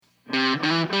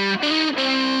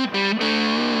Welcome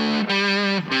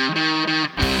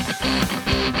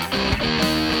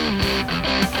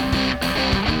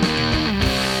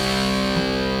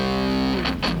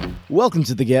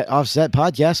to the Get Offset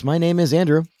podcast. My name is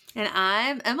Andrew. And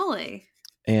I'm Emily.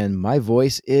 And my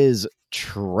voice is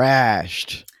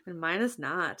trashed. And mine is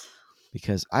not.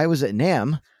 Because I was at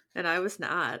NAMM. And I was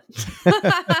not.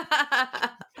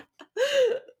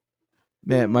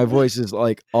 Man, my voice is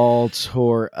like all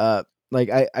tore up. Like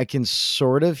I can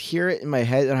sort of hear it in my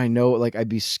head, and I know like I'd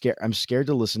be scared. I'm scared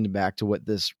to listen back to what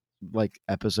this like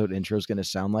episode intro is going to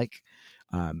sound like.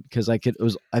 Because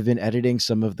I've been editing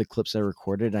some of the clips I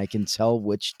recorded, and I can tell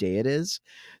which day it is,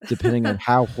 depending on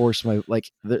how hoarse my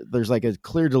there's like a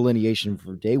clear delineation.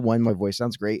 For day one, my voice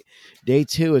sounds great. Day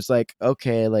two, it's like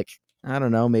okay, like I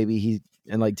don't know, maybe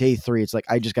and like day three, it's like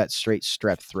I just got straight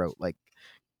strep throat, like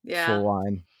full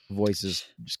on voice is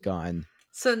just gone.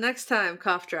 So next time,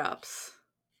 cough drops.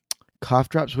 Cough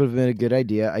drops would have been a good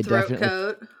idea.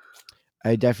 Coat.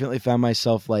 I definitely found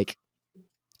myself like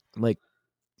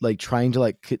trying to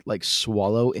like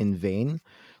swallow in vain,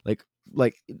 like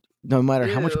no matter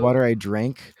how much water I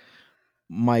drank,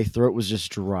 my throat was just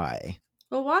dry.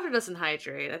 Well, water doesn't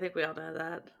hydrate. I think we all know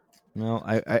that. Well,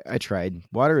 I tried.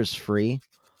 Water is free.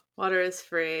 Water is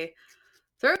free.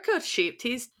 Throat coat's cheap.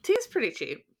 Tea's pretty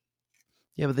cheap.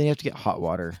 Yeah, but then you have to get hot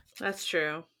water. That's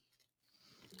true.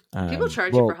 People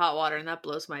charge you for hot water, and that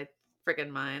blows my friggin'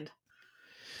 mind.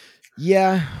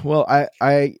 Yeah, well,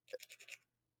 I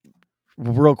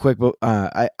real quick, but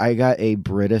I got a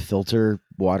Brita filter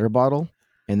water bottle,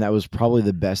 and that was probably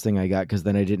the best thing I got because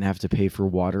then I didn't have to pay for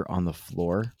water on the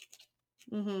floor,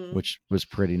 which was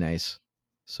pretty nice.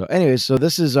 So, anyways, so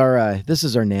this is our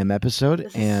NAMM episode,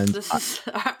 this is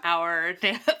our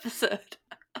NAMM episode.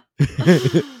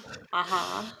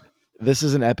 This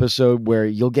is an episode where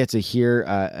you'll get to hear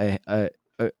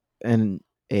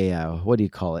what do you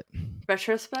call it?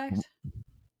 Retrospect?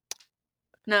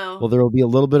 No. Well, there will be a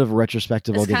little bit of a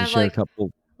retrospective. I'll get to share a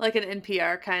couple, like an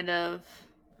NPR kind of.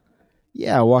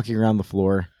 Yeah, walking around the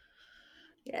floor.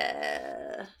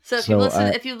 Yeah. So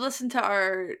if you listen to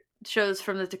our shows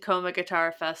from the Tacoma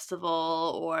Guitar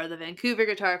Festival or the Vancouver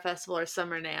Guitar Festival or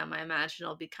Summer NAMM, I imagine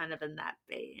it'll be kind of in that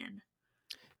vein.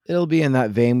 It'll be in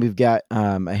that vein. We've got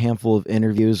a handful of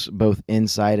interviews both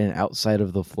inside and outside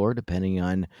of the floor, depending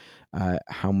on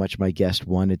how much my guest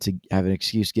wanted to have an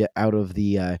excuse to get out of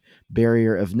the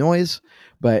barrier of noise.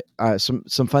 But some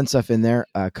fun stuff in there,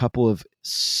 a couple of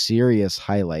serious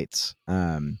highlights.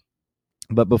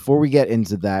 But before we get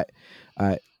into that,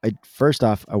 first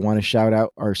off, I want to shout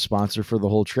out our sponsor for the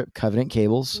whole trip, Covenant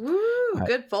Cables. Woo,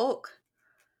 good folk.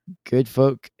 Good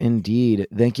folk indeed.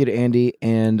 Thank you to Andy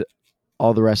and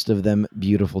all the rest of them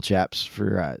beautiful chaps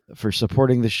for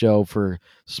supporting the show, for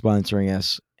sponsoring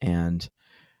us. And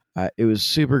it was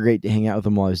super great to hang out with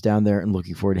them while I was down there, and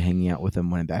looking forward to hanging out with them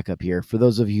when I'm back up here. For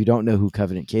those of you who don't know who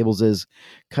Covenant Cables is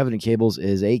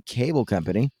a cable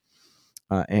company,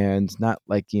 and not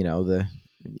like, the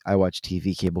I watch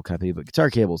TV cable company, but guitar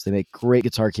cables. They make great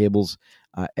guitar cables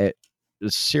at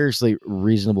seriously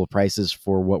reasonable prices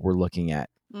for what we're looking at.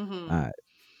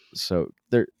 So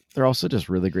they're also just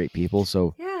really great people.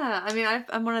 So yeah, I mean,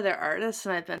 I'm one of their artists,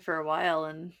 and I've been for a while,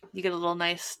 and you get a little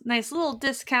nice little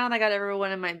discount. I got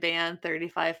everyone in my band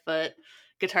 35-foot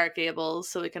guitar cables,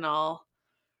 so we can all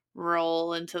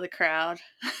roll into the crowd.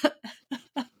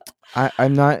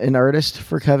 I'm not an artist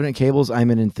for Covenant Cables. I'm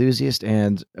an enthusiast,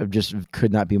 and I just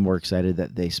could not be more excited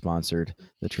that they sponsored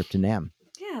the trip to NAMM.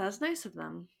 Yeah, that's nice of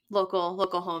them. Local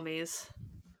homies.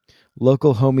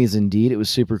 Local homies indeed. It was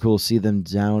super cool to see them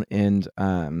down in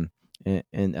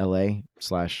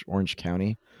LA/Orange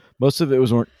County. Most of it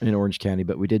was in Orange County,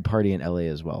 but we did party in LA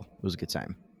as well. It was a good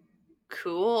time.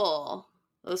 Cool.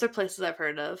 Those are places I've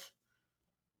heard of.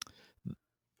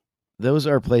 Those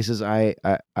are places I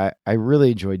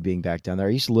really enjoyed being back down there.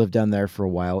 I used to live down there for a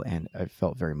while, and I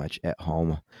felt very much at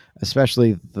home,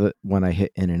 especially when I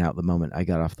hit in and out the moment I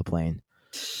got off the plane.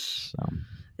 So,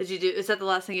 is that the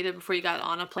last thing you did before you got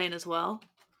on a plane as well?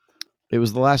 It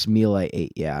was the last meal I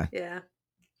ate, yeah. Yeah.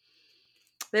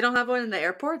 They don't have one in the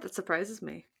airport? That surprises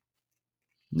me.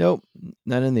 Nope,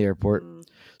 not in the airport.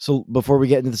 So before we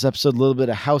get into this episode, a little bit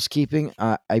of housekeeping.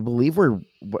 I believe we're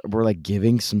like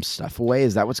giving some stuff away.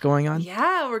 Is that what's going on?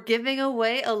 Yeah, we're giving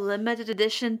away a limited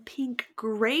edition pink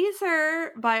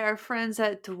grazer by our friends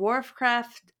at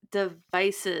Dwarfcraft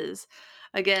Devices.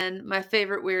 Again, my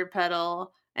favorite weird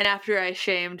pedal. And after I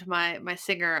shamed my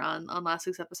singer on last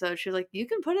week's episode, she was like, "You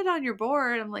can put it on your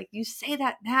board." I'm like, "You say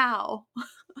that now."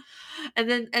 and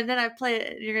then I play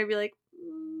it, and you're gonna be like,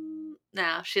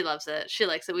 "No, she loves it. She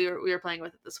likes it." We were playing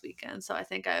with it this weekend, so I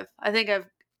think I've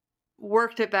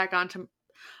worked it back onto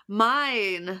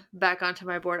my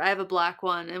board. I have a black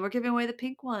one, and we're giving away the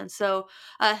pink one. So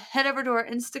head over to our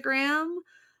Instagram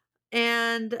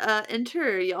and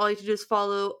enter. All you have to do is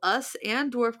follow us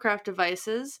and Dwarfcraft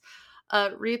Devices.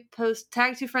 Repost,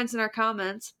 tag 2 friends in our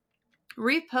comments.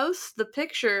 Repost the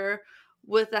picture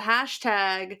with the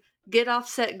hashtag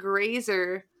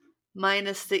GetOffsetGrazer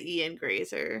minus the E in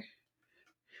Grazer.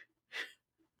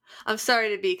 I'm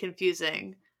sorry to be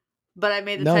confusing, but I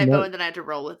made the typo and then I had to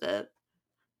roll with it.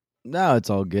 No, it's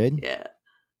all good. Yeah,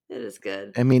 it is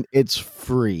good. I mean, it's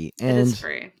free. And it is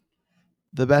free.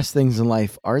 The best things in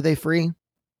life, are they free?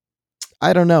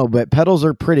 I don't know, but pedals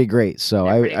are pretty great. So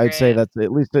I'd say that's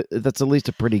at least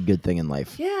a pretty good thing in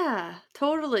life. Yeah,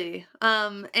 totally.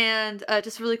 And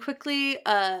just really quickly,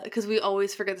 because we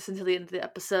always forget this until the end of the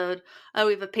episode,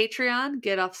 we have a Patreon,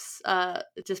 just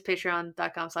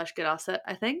patreon.com/getoffset,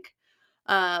 I think.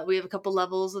 We have a couple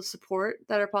levels of support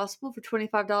that are possible. For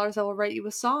 $25, I will write you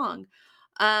a song.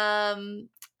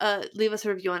 Leave us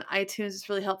a review on iTunes. It's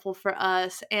really helpful for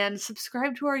us. And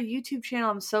subscribe to our YouTube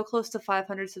channel. I'm so close to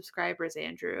 500 subscribers,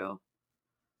 Andrew.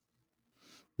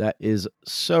 That is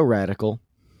so radical.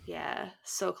 Yeah,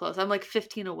 so close. I'm like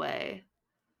 15 away.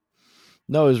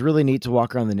 No, it was really neat to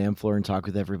walk around the NAMM floor and talk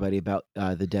with everybody about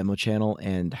the demo channel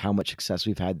and how much success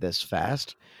we've had this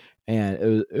fast.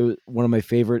 And it was one of my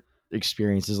favorite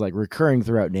experiences, like recurring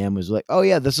throughout NAMM, was like, oh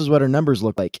yeah, this is what our numbers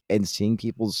look like, and seeing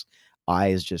people's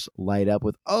eyes just light up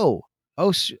with oh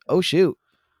shoot.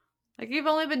 Like, you've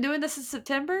only been doing this in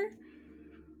September?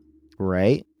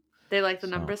 Right? They like the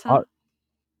numbers, huh?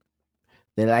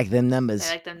 They like them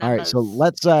numbers. All right, so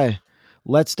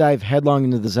let's dive headlong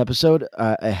into this episode.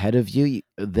 Ahead of you,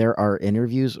 there are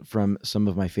interviews from some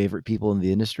of my favorite people in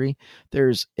the industry.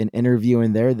 There's an interview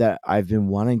in there that I've been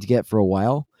wanting to get for a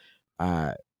while.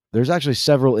 There's actually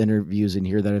several interviews in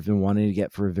here that I've been wanting to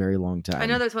get for a very long time. I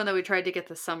know there's one that we tried to get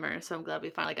this summer, so I'm glad we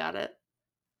finally got it.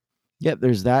 Yep,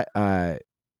 there's that.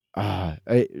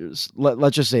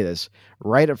 Let's just say this.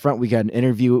 Right up front, we got an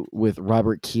interview with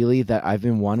Robert Keeley that I've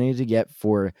been wanting to get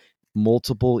for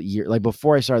multiple years. Like,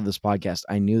 before I started this podcast,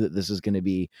 I knew that this is going to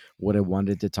be what I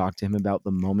wanted to talk to him about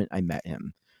the moment I met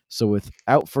him. So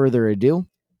without further ado,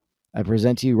 I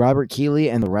present to you Robert Keeley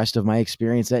and the rest of my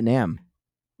experience at NAMM.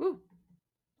 Woo.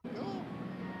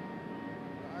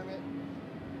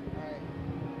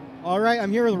 All right,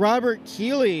 I'm here with Robert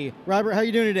Keeley. Robert, how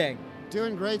you doing today?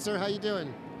 Doing great, sir. How you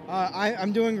doing?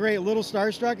 I'm doing great. A little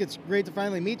starstruck. It's great to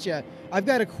finally meet you. I've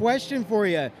got a question for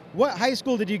you. What high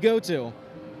school did you go to?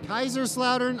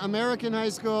 Kaiserslautern American High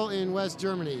School in West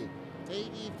Germany,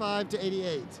 85 to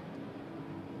 88.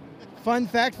 Fun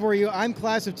fact for you, I'm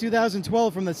class of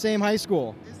 2012 from the same high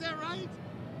school. Is that right?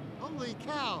 Holy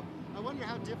cow. I wonder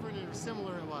how different or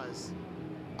similar it was.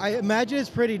 I imagine it's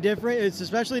pretty different. It's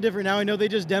especially different now. I know they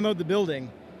just demoed the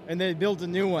building and they built a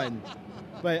new one.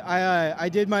 But I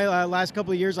did my last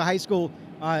couple of years of high school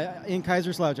in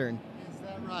Kaiserslautern. Is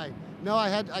that right? No,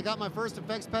 I got my first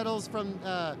effects pedals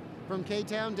from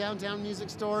K-Town, downtown music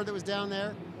store that was down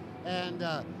there. And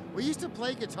we used to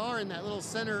play guitar in that little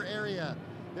center area.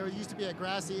 There used to be a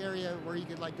grassy area where you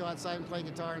could like go outside and play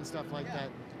guitar and stuff like that,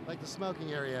 like the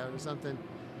smoking area or something.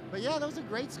 But yeah, that was a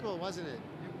great school, wasn't it?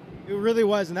 It really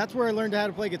was, and that's where I learned how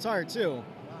to play guitar too.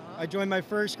 I joined my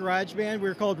first garage band. We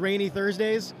were called Rainy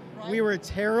Thursdays. Right. We were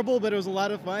terrible, but it was a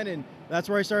lot of fun, and that's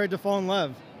where I started to fall in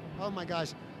love. Oh my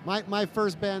gosh. My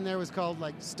first band there was called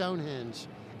like Stonehenge,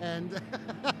 and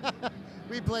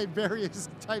we played various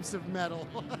types of metal,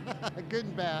 good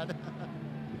and bad.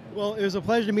 Well, it was a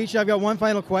pleasure to meet you. I've got one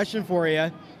final question for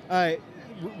you.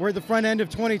 We're at the front end of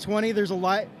 2020. There's a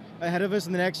lot ahead of us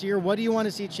in the next year. What do you want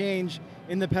to see change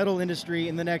in the pedal industry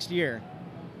in the next year?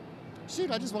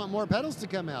 Shoot, I just want more pedals to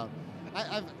come out.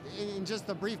 I've in just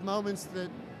the brief moments that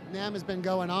NAMM has been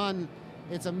going on,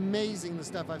 it's amazing the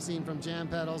stuff I've seen from Jam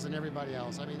Pedals and everybody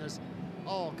else. I mean, there's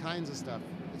all kinds of stuff.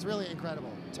 It's really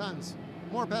incredible. Tons.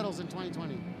 More pedals in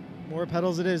 2020. More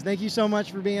pedals it is. Thank you so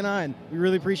much for being on. We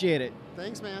really appreciate it.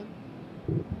 Thanks, man.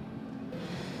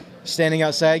 Standing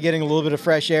outside, getting a little bit of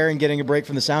fresh air and getting a break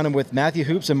from the sound. I'm with Matthew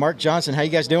Hoops and Mark Johnson. How you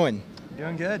guys doing?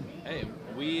 Doing good. Hey,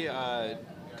 we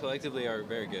collectively are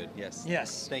very good. Yes.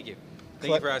 Yes. Thank you.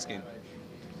 Thank you for asking.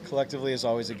 Collectively is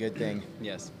always a good thing.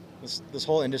 Yes. This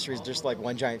whole industry is just like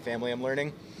one giant family, I'm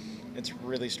learning. It's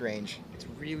really strange. It's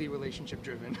really relationship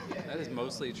driven. That is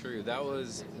mostly true. That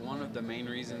was one of the main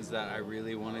reasons that I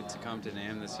really wanted to come to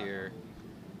NAMM this year,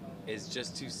 is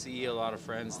just to see a lot of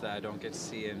friends that I don't get to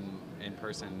see in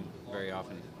person very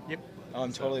often. Yep. Oh,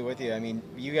 I'm totally with you. I mean,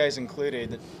 you guys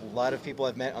included, a lot of people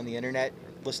I've met on the internet,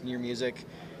 listen to your music,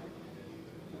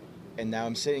 and now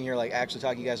I'm sitting here like actually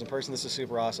talking to you guys in person. This is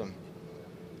super awesome.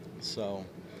 So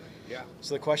Yeah.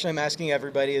 So the question I'm asking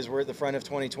everybody is, we're at the front of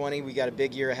 2020. We got a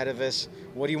big year ahead of us.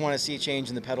 What do you want to see change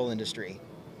in the pedal industry?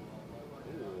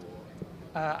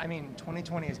 I mean,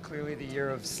 2020 is clearly the year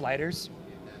of sliders.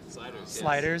 Sliders. yes.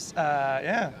 Sliders,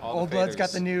 yeah. All the Old Blood's got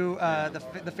faders. the new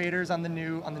the faders on the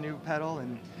new pedal,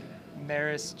 and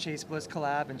Maris Chase Bliss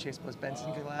collab and Chase Bliss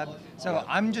Benson collab. So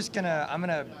I'm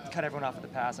gonna cut everyone off at the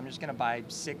pass. I'm just gonna buy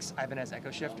 6 Ibanez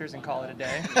Echo Shifters and call it a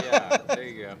day. Yeah, there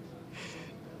you go.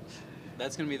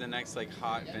 That's gonna be the next like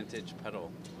hot vintage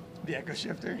pedal. The Echo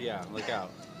Shifter. Yeah, look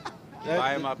out. That-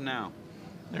 Buy them up now.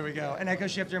 There we go. An Echo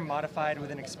Shifter modified with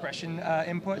an expression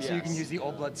input, so you can Yes. use the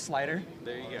Old Blood slider.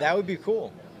 There you go. That would be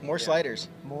cool. More Yeah. sliders.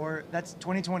 That's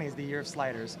 2020 is the year of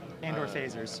sliders and or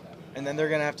phasers. And then they're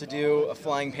going to have to do a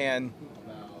flying pan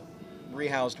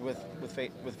rehoused with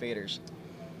faders.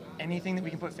 Anything that we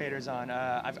can put faders on.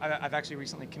 I've actually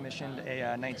recently commissioned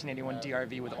a 1981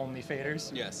 DRV with only faders.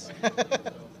 Yes.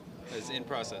 It's in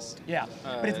process. Yeah,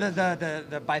 but it's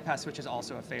the bypass switch is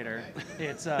also a fader.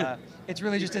 It's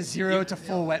really just a 0 to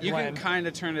full wet You can blend. kind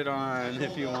of turn it on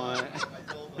if you want.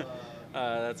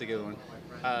 That's a good one.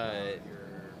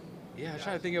 Yeah, I'm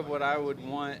trying to think of what I would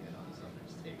want.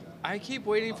 I keep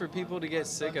waiting for people to get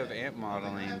sick of amp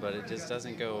modeling, but it just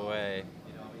doesn't go away.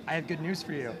 I have good news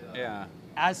for you. Yeah.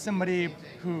 As somebody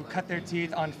who cut their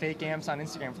teeth on fake amps on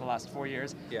Instagram for the last 4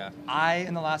 years, Yeah. I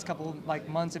in the last couple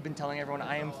months have been telling everyone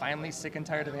I am finally sick and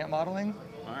tired of amp modeling.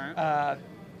 All right.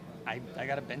 I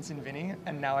got a Benson Vinny,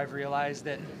 and now I've realized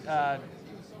that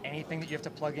anything that you have to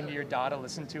plug into your DAW to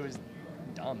listen to is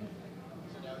dumb.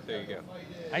 There you go.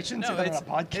 I shouldn't say No, that it's, on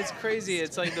a podcast. it's crazy.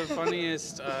 It's like the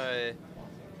funniest. I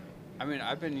mean,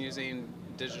 I've been using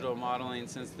digital modeling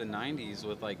since the 90s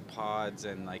with like pods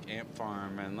and like Amp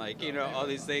Farm and like, you know, all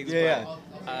these things. Yeah,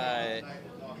 But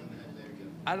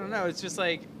I don't know. It's just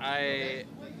like I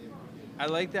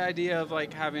like the idea of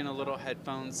like having a little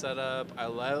headphone setup. I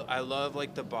love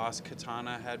like the Boss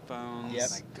Katana headphones. Yep.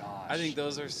 Oh my gosh. I think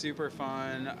those are super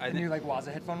fun. I The think new like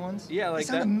Waza headphone ones? yeah, like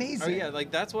they sound that. amazing. Oh yeah, like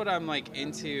that's what I'm like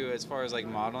into as far as like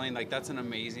modeling. Like that's an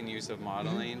amazing use of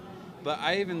modeling. Mm-hmm. But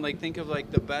I even like think of like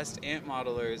the best amp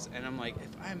modelers, and I'm like, if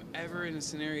I'm ever in a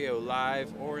scenario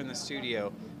live or in the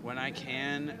studio when I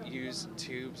can use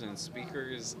tubes and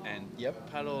speakers and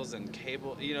Yep. pedals and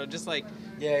cable, you know, just like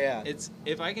Yeah. it's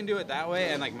if I can do it that way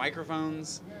and like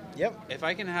microphones, Yep. if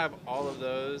I can have all of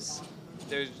those,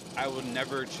 I would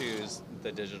never choose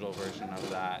the digital version of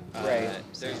that. Right.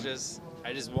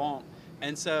 I just won't.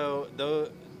 And so, though,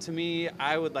 to me,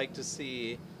 I would like to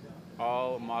see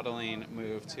all modeling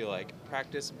move to like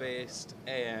practice based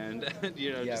and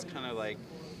you know Yeah. just kind of like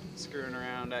screwing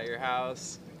around at your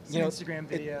house. Some You know, Instagram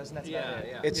videos, and that's about it.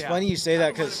 Yeah. It's Yeah. funny you say that I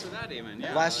would vote because for that even,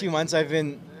 yeah, last like- few months I've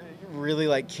been really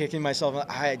like kicking myself.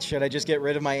 Should I just get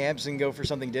rid of my amps and go for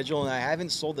something digital? And I haven't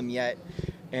sold them yet.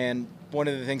 And one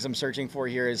of the things I'm searching for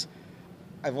here is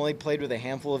I've only played with a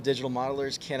handful of digital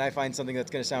modelers. Can I find something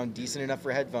that's going to sound decent enough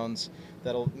for headphones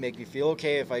that'll make me feel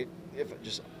okay if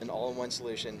just an all-in-one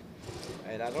solution?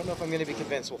 And I don't know if I'm going to be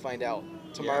convinced. We'll find out.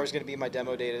 Tomorrow's going to be my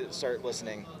demo day to start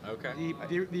listening. Okay.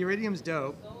 The Iridium's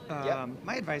dope. Yep.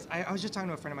 My advice, I was just talking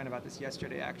to a friend of mine about this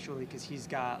yesterday, actually, because he's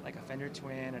got like a Fender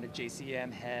Twin and a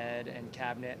JCM head and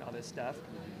cabinet and all this stuff.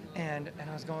 And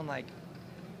I was going like,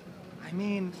 I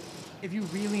mean, if you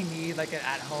really need like an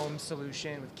at-home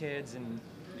solution with kids and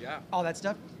Yeah. all that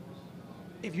stuff,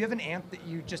 if you have an amp that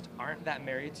you just aren't that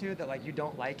married to, that like you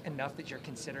don't like enough that you're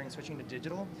considering switching to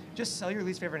digital, just sell your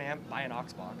least favorite amp, buy an aux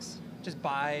box. Just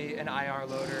buy an IR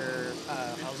loader,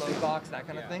 a load box, that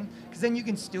kind of Yeah. thing. Because then you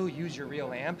can still use your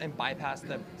real amp and bypass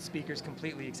the speakers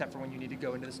completely, except for when you need to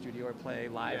go into the studio or play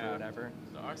live Yeah. or whatever.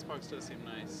 The Oxbox does seem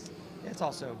nice. It's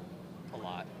also a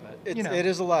lot, but It you know,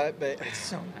 is a lot, but it's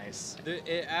so nice.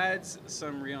 It adds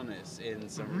some realness in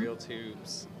some Mhm. real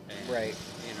tubes. And, Right.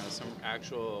 You know, some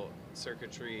actual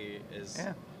circuitry is.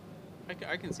 Yeah.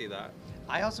 I can see that.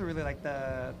 I also really like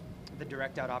the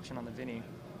direct out option on the Vinny,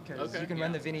 because Okay, you can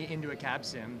run yeah. the Vinny into a cab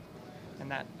sim, and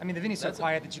that, I mean, the Vinny's so That's a-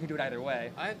 quiet that you can do it either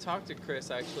way. I had talked to Chris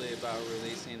actually about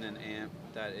releasing an amp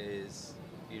that is,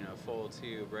 you know, full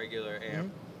tube regular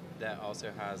amp that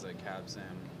also has a cab sim.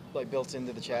 like built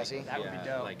into the chassis. That would be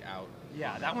Yeah, dope. like out.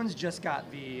 Yeah, that one's just got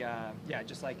the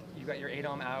just like you got your 8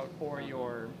 ohm out or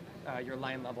your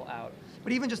line level out.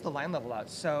 But even just the line level out,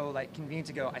 so like convenient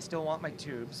to go. I still want my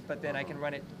tubes, but then I can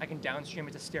run it. I can downstream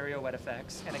it to stereo wet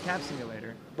effects and a cab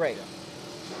simulator. Right.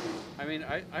 I mean,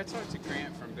 I talked to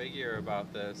Grant from Big Ear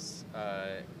about this.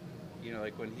 You know,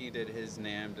 like when he did his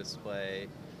NAMM display,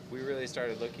 we really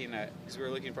started looking at, because we were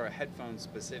looking for a headphone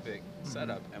specific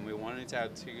setup, and we wanted to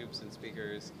have tubes and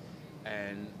speakers,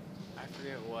 and I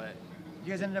forget what You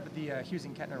guys ended up with the Hughes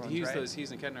and Kettner ones, Use right? those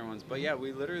Hughes and Kettner ones, but yeah,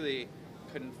 we literally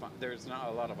couldn't find. There's not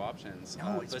a lot of options.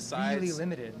 No, it's besides really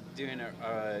limited. doing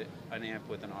an amp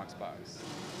with an aux box,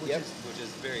 Yep. which is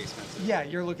very expensive. Yeah,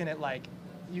 you're looking at like,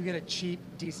 you get a cheap,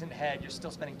 decent head, you're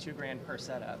still spending $2,000 per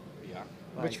setup. Yeah.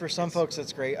 Which Like, for some it's- folks,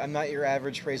 that's great. I'm not your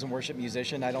average praise and worship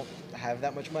musician. I don't have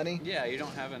that much money. Yeah, you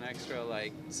don't have an extra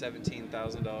like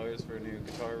 $17,000 for a new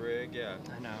guitar rig. Yeah,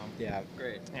 I know. Yeah.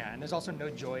 great. Yeah, and there's also no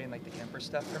joy in like the Kemper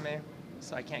stuff for me,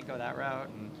 so I can't go that route.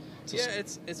 And Yeah,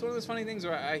 it's one of those funny things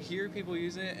where I hear people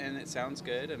use it and it sounds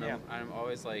good, and Yeah. I'm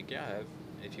always like, yeah,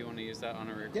 if you want to use that on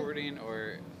a recording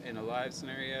or in a live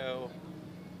scenario,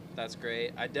 that's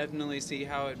great. I definitely see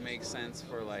how it makes sense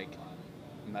for like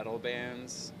metal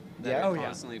bands that Yeah. are Oh, yeah.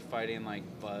 constantly fighting like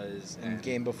buzz And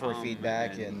gain before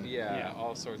feedback and- yeah,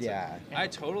 all sorts Yeah. of. I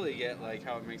totally get like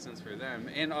how it makes sense for them,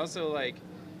 and also like,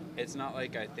 it's not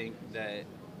like I think that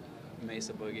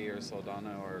Mesa Boogie or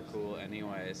Soldano are cool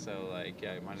anyway, so like,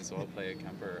 yeah, you might as well play a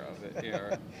Kemper of it, you know,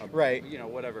 or a, Right. you know,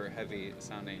 whatever heavy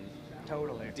sounding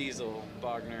totally. Diesel,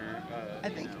 Wagner. I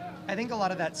you think know. I think a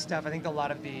lot of that stuff. I think a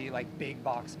lot of the like big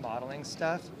box modeling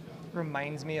stuff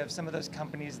reminds me of some of those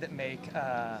companies that make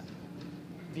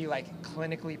the like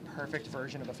clinically perfect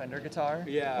version of a Fender guitar.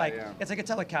 Yeah, like yeah. it's like a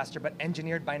Telecaster but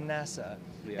engineered by NASA.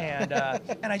 Yeah.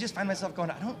 And I just find myself going,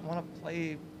 I don't want to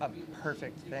play a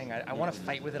perfect thing. I want to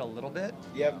fight with it a little bit.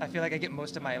 Yep. I feel like I get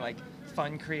most of my like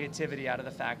fun creativity out of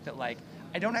the fact that like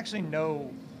I don't actually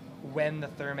know when the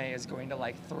Thermae is going to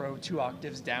like throw 2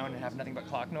 octaves down and have nothing but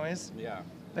clock noise. Yeah.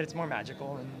 But it's more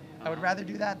magical, and I would rather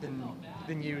do that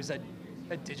than use a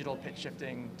digital pitch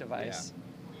shifting device.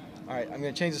 All right, I'm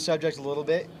going to change the subject a little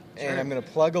bit, Sure. and I'm going to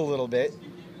plug a little bit.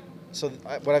 So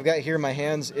what I've got here in my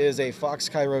hands is a Fox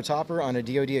Cairo topper on a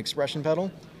DoD expression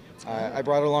pedal. I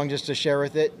brought it along just to share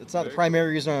with it. It's not the Very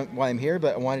primary reason why I'm here,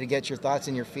 but I wanted to get your thoughts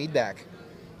and your feedback.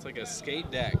 It's like a skate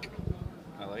deck.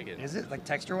 I like it. Is it like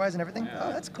texture wise and everything? Yeah.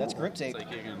 Oh, that's cool. That's grip It's tape. like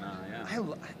you can, yeah.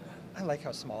 I like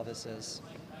how small this is.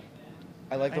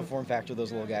 I like the I'm- form factor of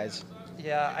those little guys.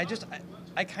 Yeah,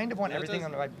 I kind of want That everything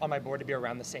does- on my board to be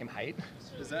around the same height.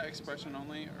 Is that expression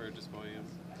only or just volume?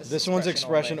 This one's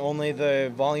expression only.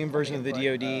 The volume version of the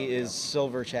input. DoD is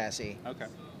silver chassis. Okay.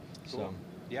 Cool. So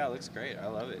Yeah, it looks great. I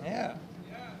love it. Yeah.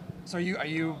 So are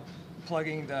you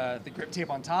plugging the grip tape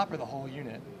on top or the whole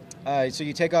unit? so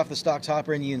you take off the stock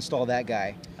topper and you install that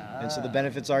guy. And so the Ah.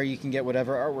 benefits are you can get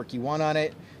whatever artwork you want on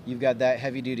it. You've got that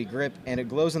heavy duty grip and it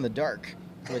glows in the dark,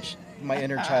 which my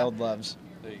inner child loves.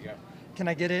 There you go. Can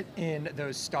I get it in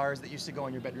those stars that used to go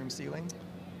on your bedroom ceiling?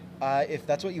 If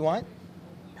that's what you want.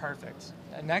 Perfect.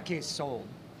 In that case, sold.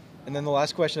 And then the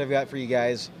last question I've got for you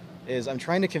guys is I'm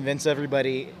trying to convince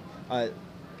everybody,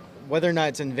 whether or not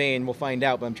it's in vain, we'll find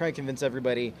out, but I'm trying to convince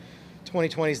everybody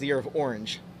 2020 is the year of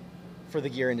orange for the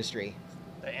gear industry.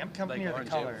 The amp company Like or the orange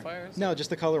color? amplifiers? No, just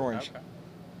the color orange. Okay.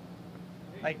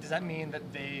 Like, does that mean that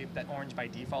that orange by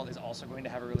default is also going to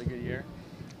have a really good year?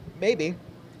 Maybe.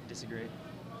 Disagree.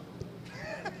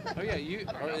 Oh yeah,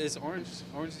 is orange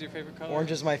is your favorite color?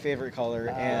 Orange is my favorite color,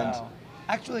 and Wow.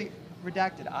 Actually,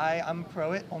 redacted. I'm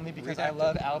pro it only because I Redacted.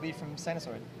 love Albie from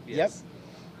Sinusoid. Yes.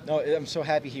 no, I'm so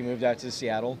happy he moved out to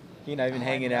Seattle. He and I've been Oh, I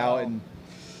hanging know. out, and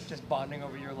Just bonding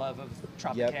over your love of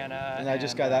Tropicana. yep. And I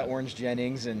just got that orange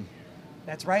Jennings, and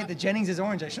That's right. The Jennings is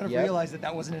orange. I should have Yep. realized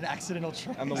that wasn't an accidental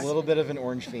choice. I'm a little bit of an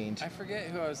orange fiend. I forget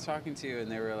who I was talking to,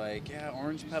 and they were like, "Yeah,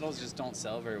 orange pedals just don't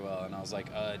sell very well." And I was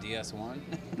like, "DS1."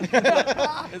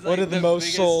 It's What are the most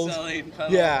biggest sold? selling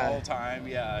pedal Yeah. of the whole time.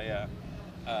 Yeah.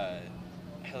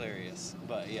 Hilarious,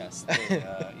 but yes,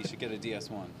 you should get a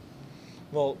DS1.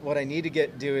 Well, what I need to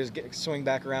do is swing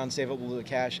back around, save up a little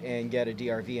cash, and get a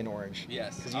DRV in orange.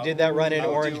 Yes, Because you did that run in I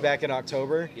would orange do- back in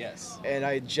October, Yes. and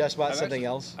I just bought I've something actually-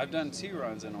 else. I've done 2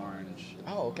 runs in orange.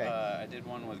 Oh, okay. I did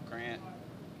one with Grant.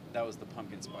 That was the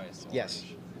pumpkin spice orange. Yes.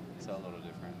 So a little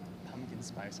different. Pumpkin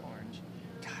spice orange.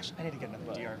 Gosh, I need to get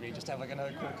another DRV just to have like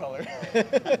another cool color.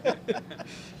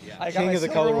 Yeah. I got King my of the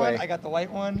silver colorway. one. I got the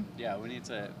white one. Yeah, we need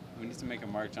to make a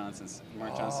Mark Johnson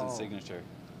Oh. signature.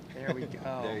 There we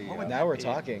go. There you What go. would Now that we're be?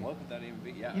 talking. What would that even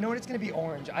be? Yeah. You know what? It's going to be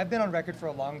orange. I've been on record for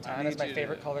a long time as need my you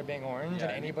favorite to- color being orange, Yeah,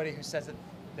 and I need- anybody who says that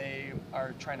they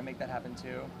are trying to make that happen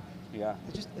too, Yeah.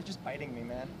 they're just biting me,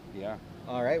 man. Yeah.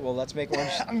 All right, well, let's make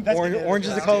orange. I mean, that's orange gonna- orange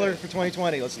is the let's color do it. for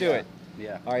 2020. Let's do Yeah. it.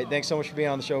 Yeah. All right, thanks so much for being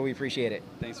on the show. We appreciate it.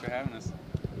 Thanks for having us.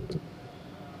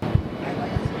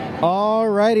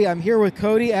 Alrighty, I'm here with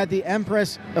Cody at the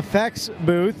Empress Effects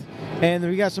booth, and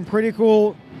we got some pretty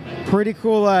cool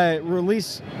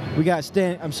release. We got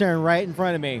I'm staring right in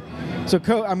front of me. So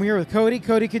I'm here with Cody.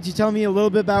 Cody, could you tell me a little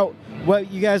bit about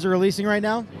what you guys are releasing right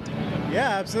now? Yeah,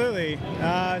 absolutely.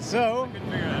 So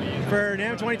For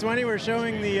NAMM 2020, we're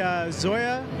showing the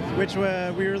Zoya, which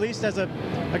we released as a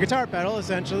guitar pedal,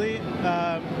 essentially,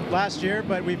 last year,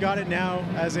 but we've got it now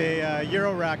as a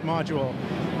Eurorack module.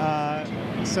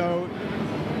 So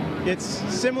it's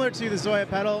similar to the Zoya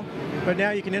pedal, but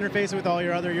now you can interface it with all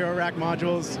your other Eurorack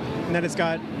modules, and then it's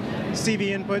got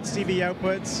CV inputs, CV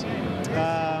outputs,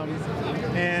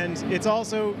 and it's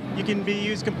also, you can be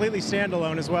used completely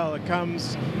standalone as well. It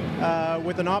comes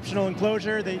with an optional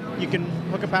enclosure that you can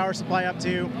hook a power supply up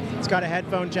to. It's got a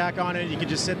headphone jack on it. You can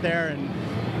just sit there and,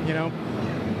 you know,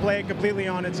 play it completely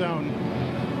on its own.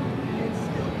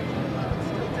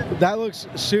 That looks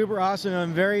super awesome.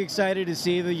 I'm very excited to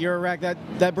see the Eurorack.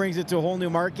 That brings it to a whole new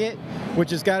market,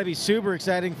 which has got to be super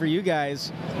exciting for you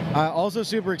guys. Also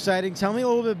super exciting. Tell me a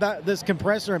little bit about this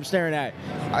compressor I'm staring at.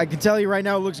 I can tell you right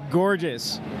now it looks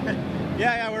gorgeous.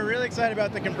 Yeah, we're really excited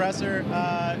about the compressor.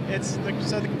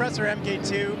 So the compressor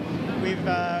MK2. We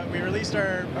released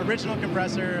our original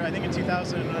compressor, I think, in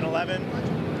 2011,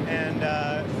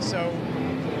 and so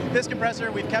this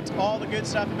compressor, we've kept all the good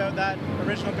stuff about that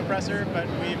original compressor, but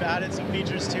we've added some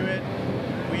features to it.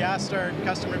 We asked our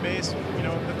customer base, you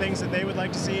know, the things that they would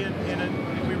like to see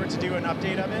if we were to do an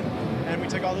update of it, and we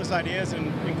took all those ideas and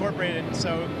incorporated it.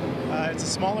 So it's a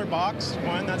smaller box.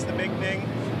 That's the big thing.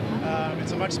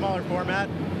 It's a much smaller format,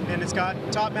 and it's got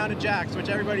top-mounted jacks, which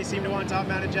everybody seemed to want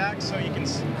top-mounted jacks, so you can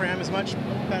cram as much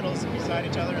pedals beside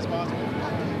each other as possible.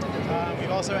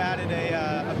 We've also added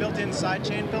a built-in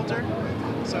sidechain filter.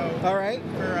 So all right,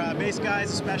 for bass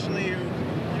guys especially who, you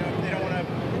know, they don't want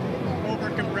to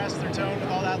over-compress their tone with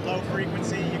all that low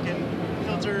frequency, you can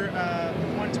filter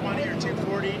 120 or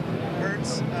 240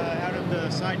 hertz out of the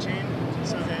sidechain,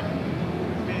 so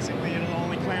that basically it'll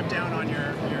only clamp down on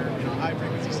your you know, high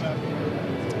frequency stuff.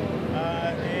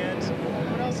 And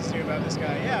what else is new about this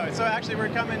guy? Yeah, so actually we're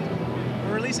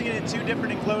releasing it in 2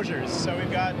 different enclosures. So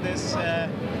we've got this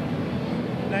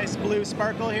nice blue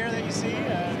sparkle here that you see,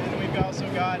 and we've also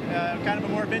got kind of a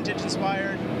more vintage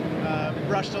inspired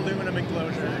brushed aluminum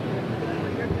enclosure.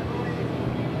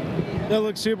 That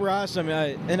looks super awesome.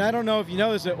 And I don't know if you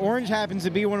know this, but orange happens to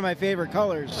be one of my favorite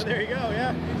colors. Oh, there you go,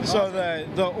 yeah. So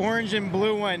the orange and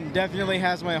blue one definitely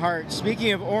has my heart.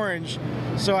 Speaking of orange,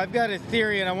 so I've got a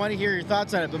theory, and I want to hear your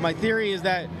thoughts on it, but my theory is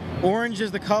that orange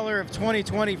is the color of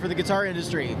 2020 for the guitar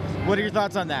industry. What are your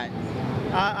thoughts on that?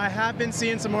 I have been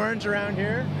seeing some orange around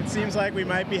here. It seems like we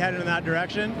might be headed in that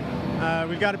direction.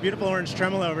 We've got a beautiful orange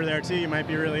tremolo over there too you might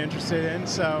be really interested in.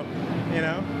 So, you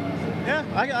know, yeah,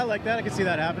 I like that. I can see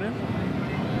that happening.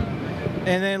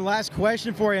 And then last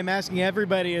question for you, I'm asking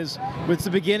everybody is, with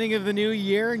the beginning of the new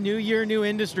year, new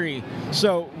industry.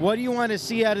 So what do you want to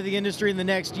see out of the industry in the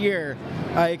next year?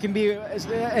 It can be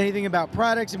anything about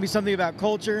products, it can be something about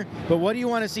culture, but what do you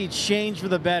want to see change for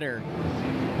the better?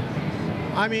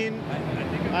 I mean,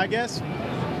 I guess,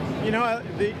 you know,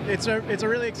 it's a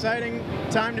really exciting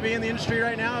time to be in the industry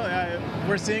right now.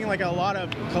 We're seeing like a lot of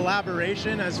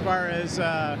collaboration as far as,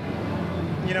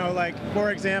 you know, like for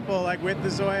example, like with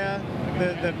the Zoya,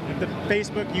 the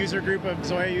Facebook user group of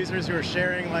Zoya users who are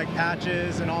sharing like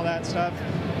patches and all that stuff,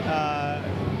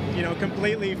 you know,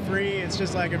 completely free. It's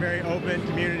just like a very open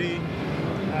community.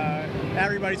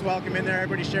 Everybody's welcome in there.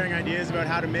 Everybody's sharing ideas about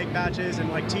how to make patches and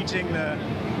like teaching the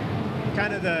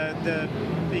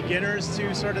beginners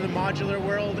to sort of the modular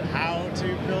world how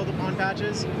to build upon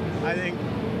patches. I think,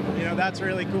 you know, that's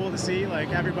really cool to see, like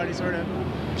everybody sort of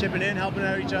chipping in, helping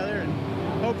out each other, and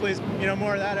hopefully, you know,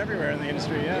 more of that everywhere in the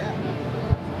industry. Yeah.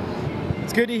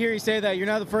 It's good to hear you say that. You're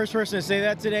not the first person to say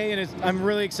that today, and I'm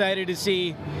really excited to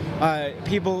see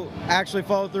people actually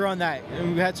follow through on that. And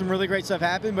we've had some really great stuff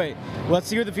happen, but let's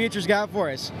see what the future's got for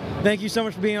us. Thank you so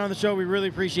much for being on the show. We really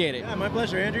appreciate it. Yeah, my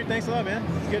pleasure, Andrew. Thanks a lot, man.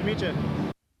 It's good to meet you.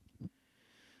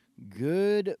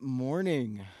 Good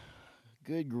morning.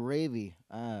 Good gravy.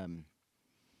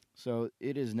 So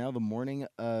it is now the morning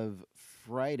of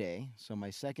Friday, so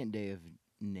my second day of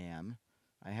NAMM.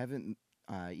 I haven't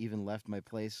even left my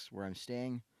place where I'm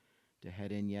staying to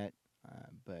head in yet,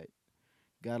 but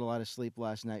got a lot of sleep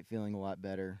last night, feeling a lot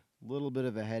better. A little bit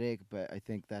of a headache, but I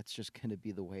think that's just going to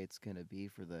be the way it's going to be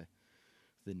for the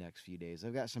next few days.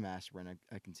 I've got some aspirin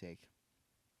I can take,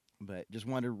 but just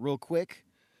wanted real quick,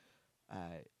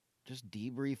 just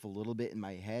debrief a little bit in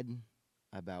my head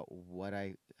about what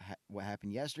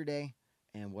happened yesterday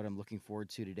and what I'm looking forward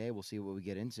to today. We'll see what we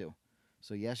get into.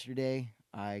 So yesterday,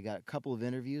 I got a couple of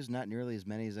interviews, not nearly as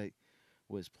many as I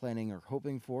was planning or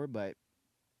hoping for, but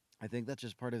I think that's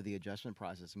just part of the adjustment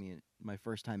process. I mean, my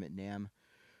first time at NAMM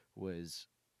was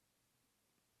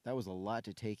a lot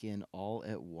to take in all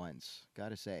at once,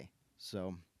 gotta say.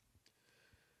 So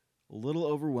a little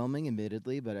overwhelming,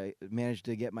 admittedly, but I managed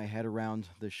to get my head around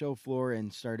the show floor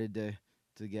and started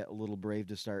to get a little brave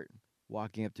to start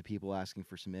walking up to people, asking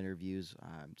for some interviews,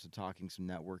 some talking, some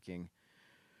networking,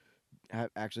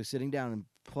 actually sitting down and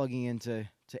plugging into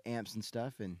amps and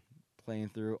stuff and playing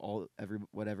through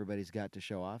what everybody's got to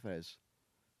show off. I was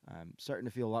starting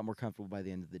to feel a lot more comfortable by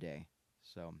the end of the day.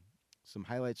 So some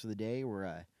highlights of the day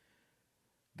were,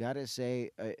 gotta say,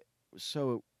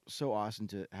 so awesome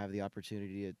to have the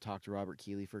opportunity to talk to Robert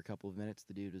Keeley for a couple of minutes.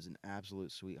 The dude is an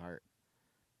absolute sweetheart.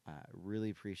 Really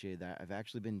appreciated that. I've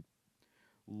actually been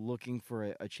looking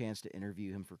for a chance to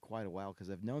interview him for quite a while because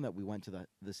I've known that we went to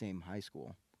the same high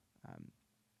school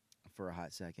for a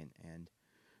hot second, and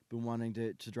been wanting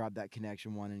to drop that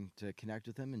connection, wanting to connect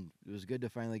with him, and it was good to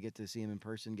finally get to see him in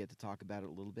person, get to talk about it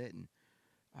a little bit, and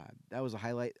that was a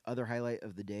highlight. Other highlight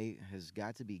of the day has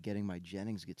got to be getting my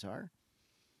Jennings guitar,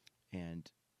 and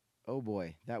oh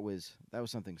boy, that was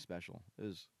something special. It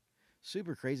was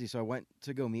super crazy. So I went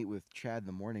to go meet with Chad in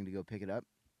the morning to go pick it up,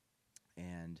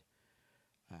 and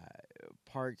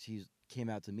parked. He came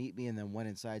out to meet me, and then went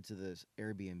inside to this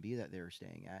Airbnb that they were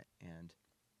staying at, and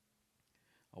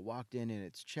I walked in, and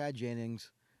it's Chad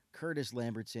Jennings, Curtis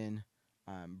Lambertson,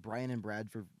 Brian and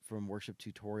Bradford from Worship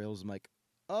Tutorials. I'm like,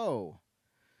 oh,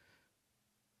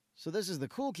 so this is the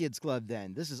Cool Kids Club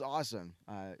then. This is awesome.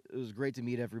 It was great to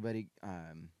meet everybody.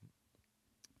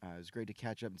 It was great to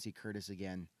catch up and see Curtis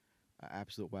again.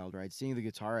 Absolute wild ride. Seeing the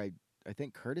guitar, I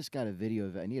think Curtis got a video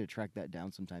of it. I need to track that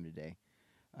down sometime today.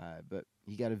 But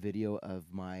he got a video of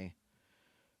my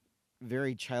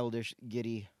very childish,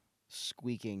 giddy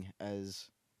squeaking as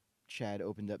Chad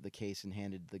opened up the case and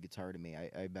handed the guitar to me.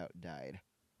 I about died.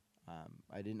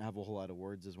 I didn't have a whole lot of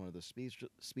words as one of those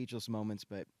speechless moments,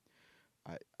 but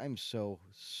I'm so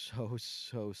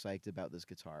psyched about this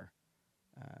guitar.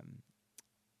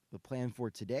 The plan for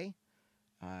today,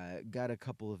 got a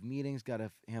couple of meetings, got a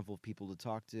handful of people to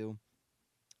talk to.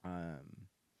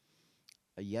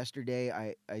 Yesterday,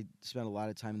 I spent a lot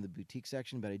of time in the boutique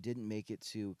section, but I didn't make it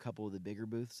to a couple of the bigger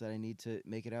booths that I need to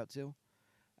make it out to.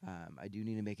 I do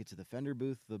need to make it to the Fender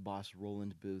booth, the Boss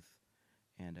Roland booth,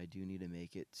 and I do need to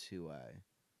make it to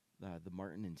the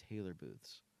Martin and Taylor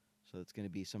booths. So it's going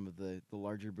to be some of the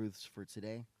larger booths for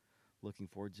today. Looking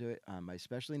forward to it. I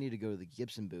especially need to go to the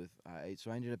Gibson booth.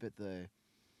 So I ended up at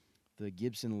the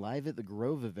Gibson Live at the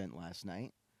Grove event last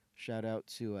night. Shout out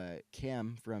to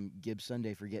Cam from Gibbs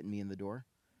Sunday for getting me in the door.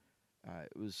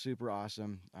 It was super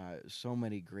awesome. So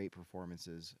many great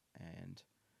performances, and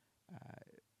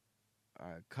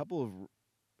a couple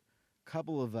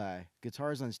of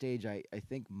guitars on stage I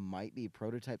think might be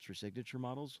prototypes for signature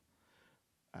models.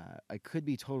 I could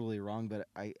be totally wrong, but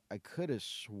I could have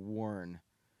sworn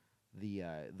the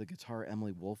guitar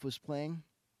Emily Wolf was playing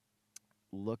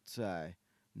looked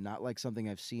not like something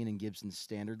I've seen in Gibson's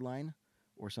standard line,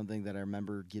 or something that I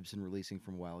remember Gibson releasing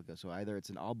from a while ago. So either it's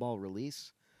an all-ball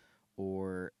release,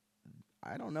 or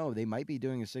I don't know, they might be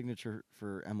doing a signature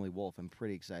for Emily Wolf. I'm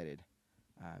pretty excited.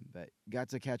 But got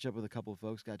to catch up with a couple of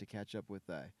folks, got to catch up with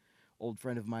an old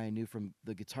friend of mine I knew from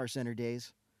the Guitar Center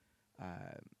days.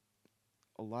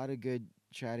 A lot of good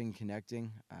chatting,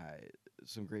 connecting,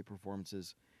 some great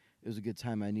performances. It was a good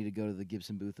time. I need to go to the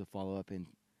Gibson booth to follow up and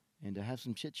to have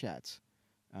some chit-chats,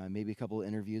 maybe a couple of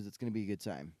interviews. It's going to be a good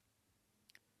time.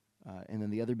 And then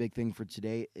the other big thing for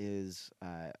today is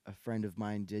a friend of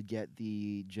mine did get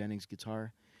the Jennings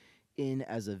guitar in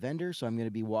as a vendor, so I'm going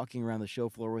to be walking around the show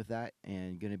floor with that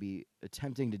and going to be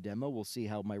attempting to demo. We'll see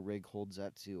how my rig holds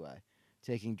up to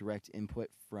taking direct input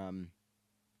from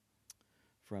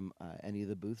any of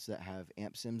the booths that have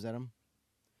amp sims at them.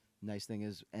 Nice thing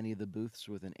is, any of the booths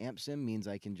with an amp sim means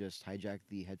I can just hijack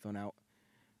the headphone out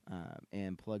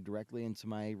and plug directly into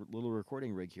my little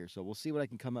recording rig here. So we'll see what I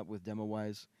can come up with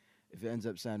demo-wise. If it ends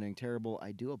up sounding terrible,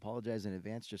 I do apologize in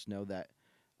advance. Just know that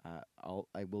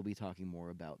I will be talking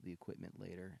more about the equipment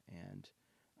later, and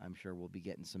I'm sure we'll be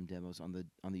getting some demos on the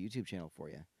YouTube channel for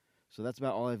you. So that's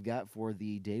about all I've got for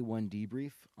the day one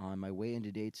debrief on my way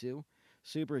into day two.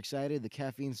 Super excited. The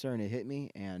caffeine's starting to hit me,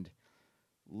 and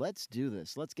let's do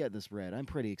this. Let's get this bread. I'm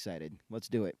pretty excited. Let's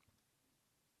do it.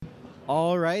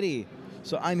 All righty.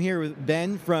 So I'm here with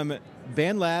Ben from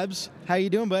Band Labs. How you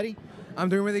doing, buddy? I'm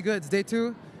doing really good. It's day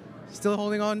two. Still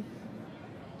holding on.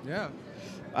 Yeah.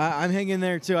 I'm hanging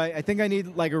there too. I think I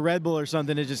need like a Red Bull or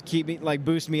something to just keep me, like,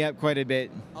 boost me up quite a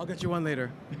bit. I'll get you one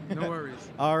later. No worries.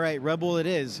 All right, Red Bull it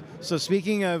is. So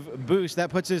speaking of boost, that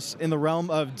puts us in the realm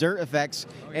of dirt effects.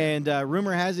 Oh, yeah. And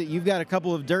rumor has it you've got a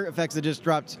couple of dirt effects that just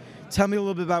dropped. Tell me a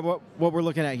little bit about what we're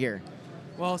looking at here.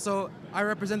 Well, so I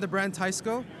represent the brand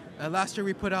Teisco. Last year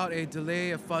we put out a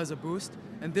delay, a fuzz, a boost,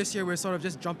 And this year we're sort of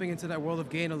just jumping into that world of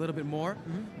gain a little bit more.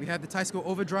 We have the Teisco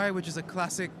Overdrive, which is a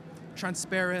classic,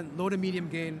 transparent, low to medium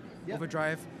gain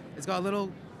overdrive. It's got a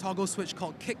little toggle switch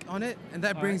called kick on it, and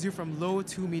that brings you from low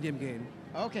to medium gain.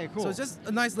 Okay, cool. So it's just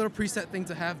a nice little preset thing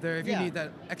to have there if you need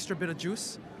that extra bit of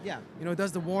juice. Yeah. You know, it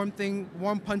does the warm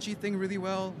punchy thing really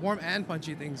well, warm and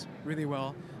punchy things really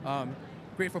well.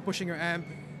 Great for pushing your amp,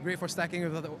 great for stacking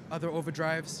with other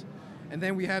overdrives. And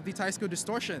then we have the Teisco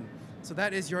Distortion. So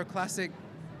that is your classic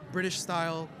British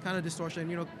style kind of distortion,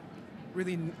 you know,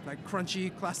 really like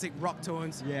crunchy, classic rock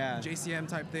tones, JCM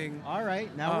type thing. All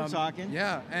right, now we're talking.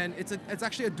 Yeah, and it's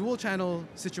actually a dual channel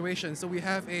situation. So we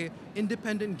have a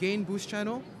independent gain boost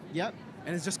channel. Yep.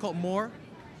 And it's just called more,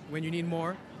 when you need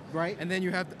more. Right. And then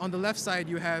you have, on the left side,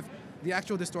 you have the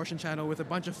actual distortion channel with a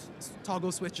bunch of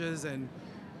toggle switches and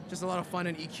just a lot of fun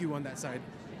and EQ on that side.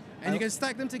 And you can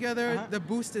stack them together. The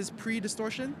boost is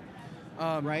pre-distortion.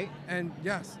 Right. And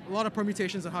yes, a lot of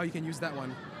permutations on how you can use that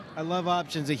one. I love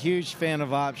options, a huge fan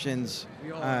of options.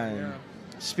 We all are, yeah.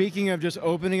 Speaking of just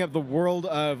opening up the world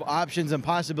of options and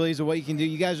possibilities of what you can do,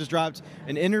 you guys just dropped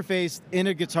an interface in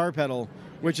a guitar pedal,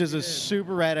 which is a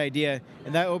super rad idea,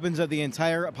 and that opens up the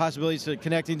entire possibilities to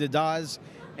connecting to DAWs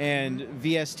and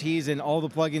VSTs and all the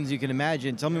plugins you can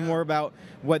imagine. Tell me more about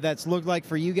what that's looked like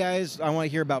for you guys. I want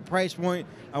to hear about price point.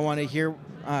 I want to hear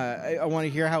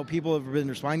how people have been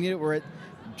responding to it. We're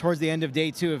towards the end of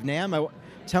day 2 of NAMM.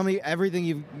 Tell me everything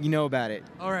you know about it.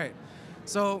 All right.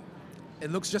 So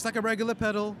it looks just like a regular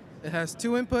pedal. It has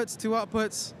 2 inputs, 2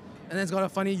 outputs, and then it's got a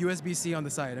funny USB-C on the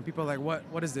side. And people are like,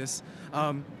 what is this?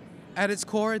 At its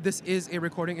core, this is a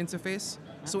recording interface.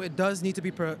 So it does need to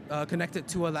be connected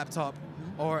to a laptop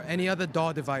or any other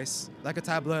DAW device, like a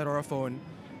tablet or a phone.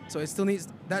 So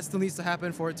that still needs to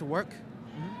happen for it to work.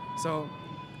 So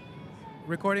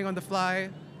recording on the fly,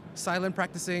 silent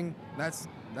practicing, that's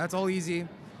all easy.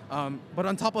 But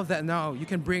on top of that now, you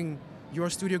can bring your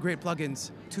studio-grade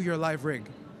plugins to your live rig.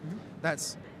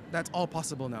 That's all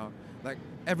possible now. Like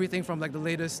everything from like the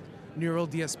latest Neural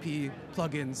DSP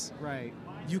plugins. Right.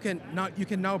 You can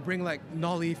now bring like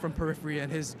Nolly from Periphery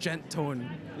and his gent tone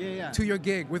to your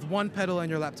gig with one pedal and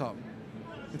your laptop.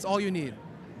 It's all you need.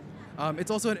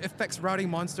 It's also an effects routing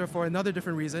monster for another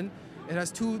different reason. It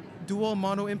has 2 dual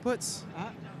mono inputs,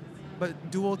 but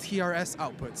dual TRS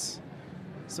outputs.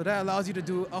 So that allows you to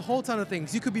do a whole ton of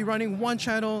things. You could be running one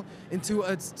channel into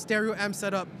a stereo amp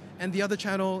setup and the other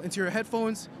channel into your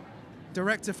headphones,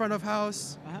 direct to front of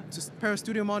house, to a pair of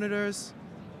studio monitors.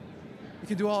 You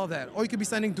can do all of that. Or you could be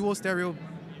sending dual stereo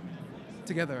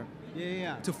together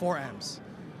to 4 amps.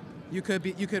 You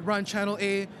could run channel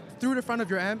A through the front of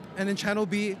your amp and then channel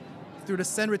B through the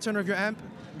send return of your amp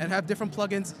and have different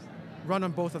plugins run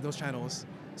on both of those channels.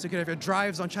 So you could have your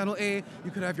drives on channel A, you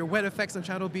could have your wet effects on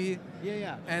channel B.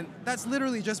 And that's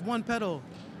literally just one pedal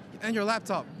and your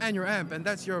laptop and your amp, and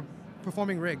that's your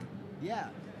performing rig. Yeah.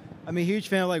 I'm a huge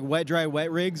fan of like wet, dry,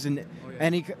 wet rigs and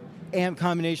any amp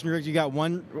combination rigs. You got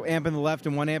one amp in the left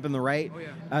and one amp in the right.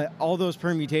 All those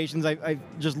permutations, I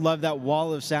just love that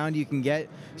wall of sound you can get,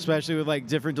 especially with like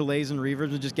different delays and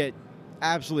reverbs. You just get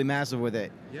absolutely massive with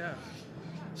it. Yeah.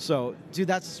 So, dude,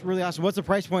 that's really awesome. What's the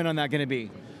price point on that going to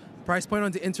be? Price point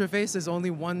on the interface is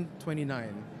only $129.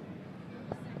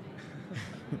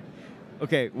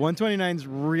 Okay, $129 is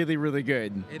really, really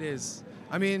good. It is.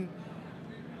 I mean,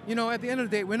 you know, at the end of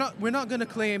the day, we're not going to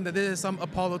claim that this is some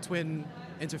Apollo Twin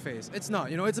interface. It's not.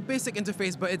 You know, it's a basic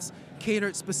interface, but it's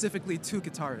catered specifically to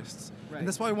guitarists. Right. And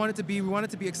that's why we want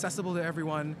it to be accessible to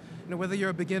everyone. You know, whether you're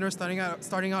a beginner starting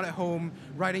out at home,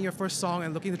 writing your first song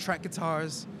and looking to track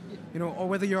guitars, you know, or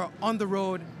whether you're on the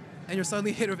road and you're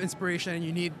suddenly hit with inspiration and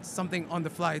you need something on the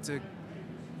fly to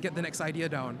get the next idea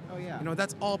down. You know,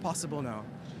 that's all possible now.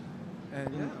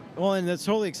 And well, and that's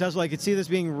totally accessible. I could see this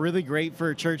being really great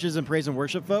for churches and praise and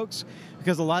worship folks,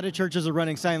 because a lot of churches are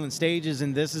running silent stages,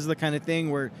 and this is the kind of thing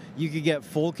where you could get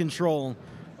full control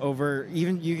over,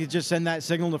 even you could just send that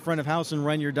signal to front of house and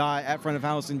run your DAW at front of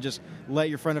house and just let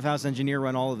your front of house engineer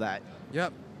run all of that.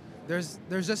 Yep. There's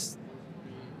just,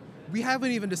 we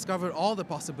haven't even discovered all the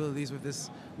possibilities with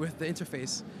the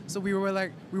interface. So we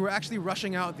were actually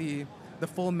rushing out the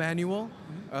full manual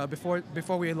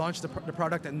before we launched the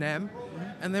product at NAMM,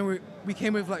 and then we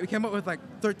came up with like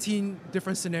 13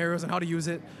 different scenarios on how to use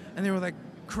it, and they were like,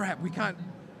 crap, we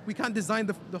can't design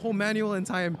the whole manual in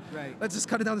time. Right. Let's just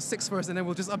cut it down to 6 first, and then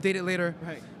we'll just update it later.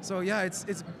 Right. So yeah,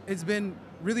 it's been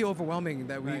really overwhelming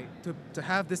that to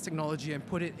have this technology and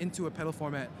put it into a pedal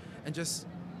format, and just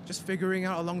figuring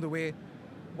out along the way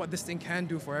what this thing can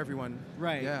do for everyone.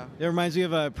 Right. Yeah. It reminds me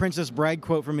of a Princess Bride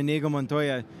quote from Inigo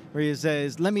Montoya, where he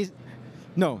says,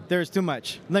 no, there's too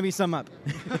much. Let me sum up.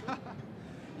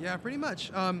 Yeah, pretty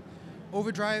much.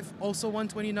 Overdrive, also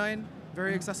 129,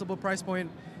 very accessible price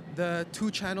point. The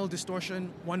 2-channel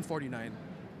distortion, 149.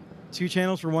 2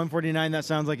 channels for 149. That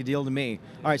sounds like a deal to me.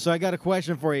 All right, so I got a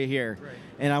question for you here,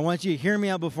 and I want you to hear me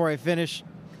out before I finish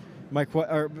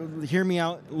hear me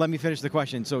out. Let me finish the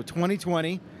question. So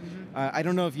 2020. I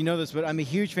don't know if you know this, but I'm a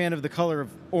huge fan of the color of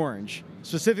orange,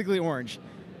 specifically orange.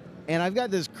 And I've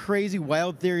got this crazy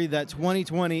wild theory that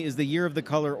 2020 is the year of the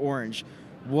color orange.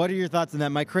 What are your thoughts on that?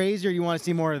 Am I crazy, or you want to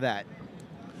see more of that?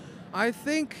 I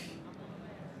think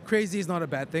crazy is not a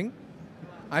bad thing.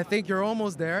 I think you're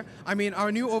almost there. I mean,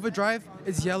 our new Overdrive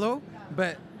is yellow,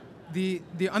 but the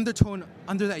undertone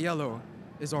under that yellow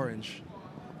is orange.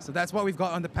 So that's what we've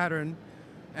got on the pattern.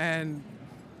 And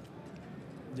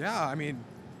yeah, I mean,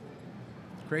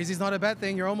 crazy is not a bad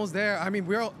thing. You're almost there. I mean,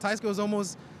 Teisco is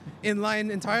almost in line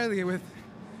entirely with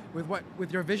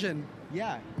your vision.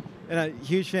 Yeah, and a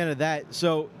huge fan of that.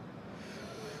 So,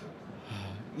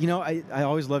 you know, I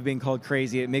always love being called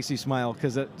crazy. It makes me smile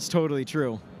because it's totally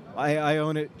true. I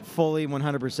own it fully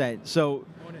 100%. So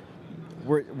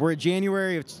we're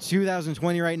January of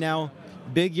 2020 right now.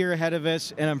 Big year ahead of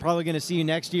us, and I'm probably going to see you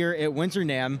next year at Winter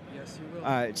NAMM. Yes, you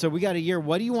will. So we got a year.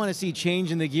 What do you want to see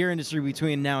change in the gear industry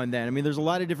between now and then? I mean, there's a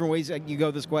lot of different ways that you go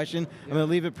with this question. I'm going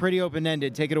to leave it pretty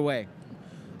open-ended. Take it away.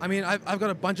 I mean, I've got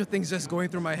a bunch of things just going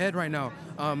through my head right now,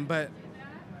 but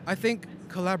I think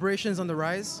collaborations on the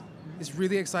rise is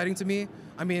really exciting to me.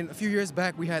 I mean, a few years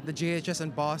back, we had the JHS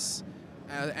and Boss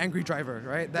Angry Driver,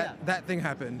 right? That thing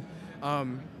happened.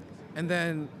 And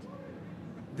then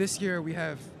this year, we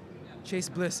have Chase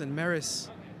Bliss and Maris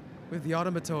with the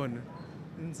Automaton.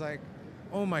 And it's like,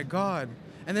 oh my God.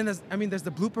 And then there's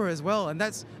the blooper as well. And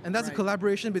that's a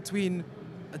collaboration between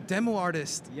a demo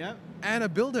artist and a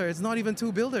builder. It's not even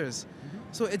 2 builders.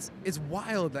 So it's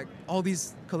wild, like all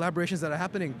these collaborations that are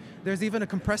happening. There's even a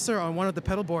compressor on one of the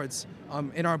pedal boards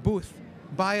in our booth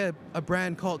by a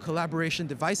brand called Collaboration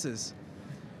Devices.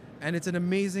 And it's an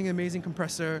amazing, amazing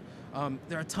compressor.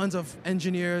 There are tons of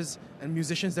engineers and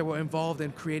musicians that were involved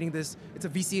in creating this. It's a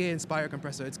VCA-inspired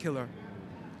compressor. It's killer.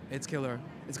 It's killer.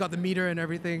 It's got the meter and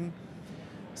everything.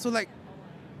 So like,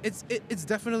 it's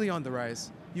definitely on the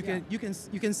rise. You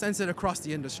can sense it across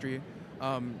the industry.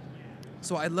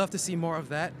 So I'd love to see more of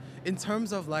that. In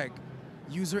terms of like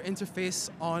user interface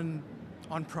on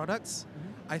products,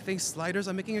 I think sliders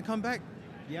are making a comeback.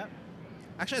 Yep.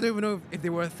 Actually, I don't even know if they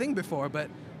were a thing before, but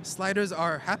sliders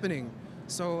are happening.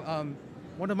 So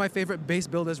one of my favorite bass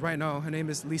builders right now, her name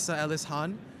is Lisa Ellis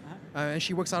Hahn, and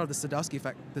she works out of the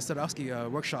Sadowski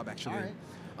workshop actually.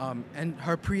 All right. And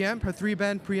her preamp, her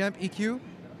 3-band preamp EQ,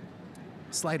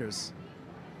 sliders.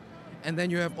 And then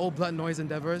you have Old Blood Noise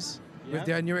Endeavors with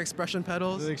their new expression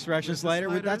pedals. The expression slider.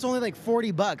 That's only like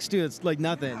 $40 too. It's like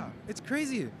nothing. Yeah, it's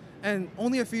crazy. And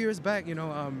only a few years back, you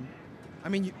know, I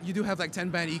mean, you do have like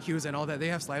 10-band EQs and all that. They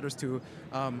have sliders too.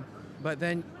 But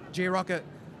then J-Rocket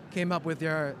came up with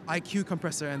their IQ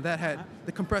compressor, and that had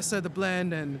the compressor, the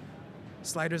blend, and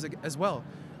sliders as well.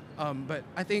 But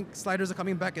I think sliders are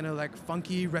coming back in a like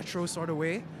funky retro sort of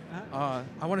way. I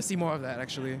want to see more of that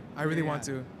actually. I really want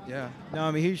to. Yeah. No,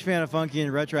 I'm a huge fan of funky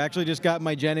and retro. I actually just got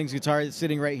my Jennings guitar that's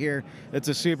sitting right here. It's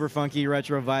a super funky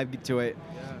retro vibe to it.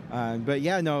 Yeah. But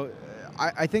yeah, no,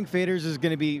 I think Faders is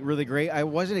going to be really great. I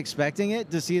wasn't expecting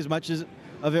it to see as much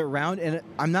of it around, and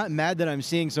I'm not mad that I'm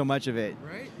seeing so much of it.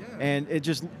 Right. Yeah. And it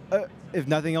just, if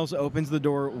nothing else, opens the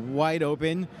door wide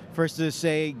open for us to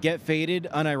say "get faded"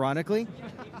 unironically.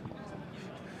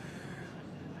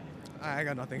 I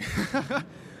got nothing.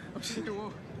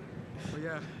 Whoa. But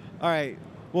yeah. All right.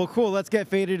 Well, cool. Let's get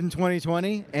faded in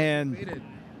 2020 and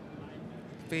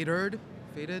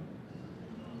faded.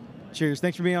 Cheers.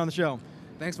 Thanks for being on the show.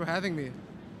 Thanks for having me.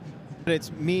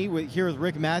 It's me here with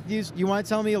Rick Matthews. You want to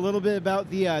tell me a little bit about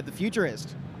the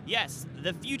Futurist? Yes,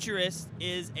 the Futurist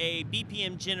is a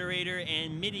BPM generator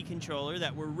and MIDI controller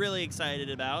that we're really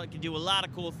excited about. It can do a lot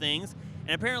of cool things.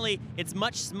 And apparently, it's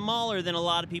much smaller than a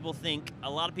lot of people think. A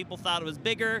lot of people thought it was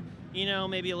bigger, you know,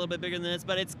 maybe a little bit bigger than this,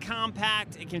 but it's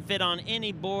compact. It can fit on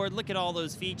any board. Look at all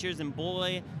those features, and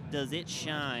boy, does it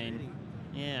shine.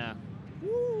 Yeah.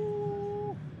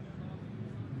 Woo!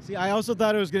 See, I also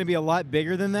thought it was going to be a lot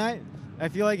bigger than that. I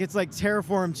feel like it's like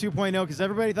Terraform 2.0, because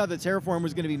everybody thought that Terraform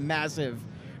was going to be massive.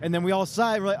 And then we all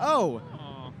saw it, and we're like, oh.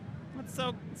 That's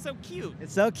so cute.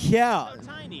 It's so cute. So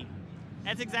tiny.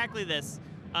 That's exactly this.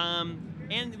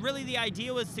 And really the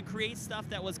idea was to create stuff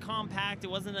that was compact. It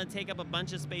wasn't going to take up a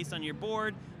bunch of space on your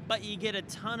board, but you get a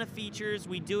ton of features.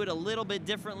 We do it a little bit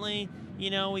differently. You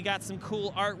know, we got some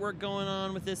cool artwork going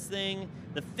on with this thing.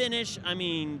 The finish, I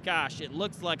mean, gosh, it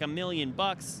looks like $1 million.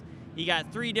 You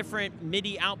got 3 different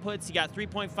MIDI outputs. You got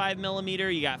 3.5 millimeter,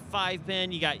 you got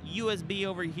 5-pin, you got USB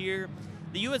over here.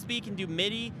 The USB can do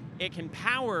MIDI, it can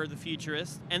power the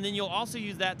Futurist, and then you'll also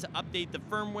use that to update the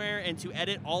firmware and to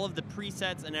edit all of the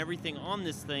presets and everything on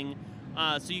this thing,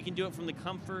 so you can do it from the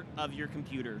comfort of your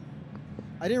computer.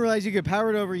 I didn't realize you could power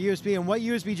it over USB. And what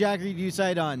USB jack do you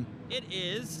decide on? It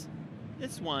is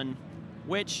this one,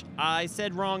 which I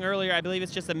said wrong earlier. I believe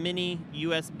it's just a mini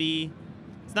USB.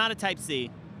 It's not a Type-C.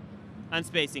 I'm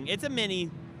spacing. It's a mini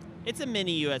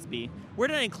USB. We're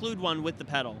going to include one with the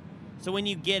pedal. So when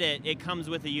you get it, it comes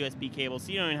with a USB cable,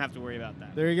 so you don't even have to worry about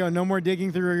that. There you go. No more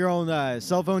digging through your own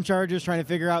cell phone chargers trying to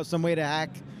figure out some way to hack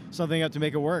something up to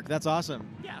make it work. That's awesome.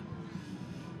 Yeah.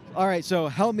 All right, so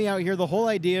help me out here. The whole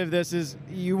idea of this is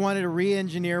you wanted to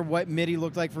re-engineer what MIDI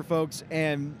looked like for folks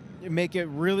and make it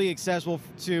really accessible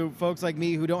to folks like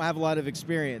me who don't have a lot of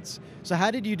experience. So how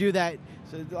did you do that?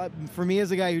 So, for me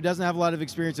as a guy who doesn't have a lot of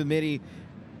experience with MIDI,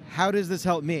 how does this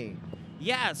help me?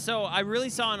 Yeah, so I really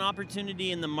saw an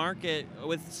opportunity in the market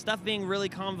with stuff being really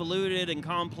convoluted and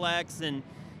complex, and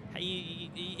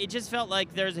it just felt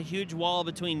like there's a huge wall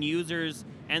between users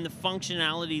and the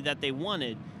functionality that they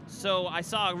wanted. So I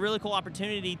saw a really cool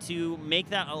opportunity to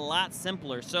make that a lot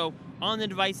simpler. So on the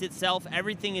device itself,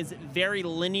 everything is very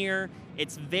linear.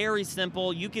 It's very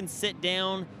simple. You can sit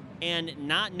down and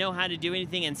not know how to do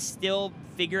anything and still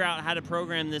figure out how to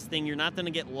program this thing. You're not going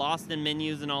to get lost in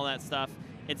menus and all that stuff.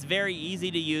 It's very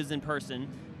easy to use in person.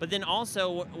 But then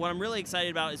also, what I'm really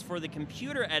excited about is for the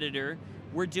computer editor,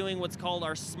 we're doing what's called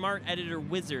our Smart Editor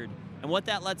Wizard. And what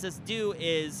that lets us do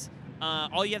is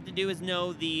all you have to do is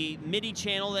know the MIDI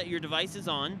channel that your device is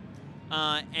on,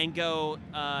 and go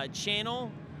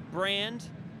channel, brand,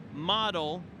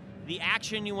 model, the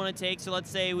action you want to take. So let's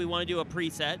say we want to do a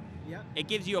preset. Yep. It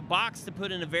gives you a box to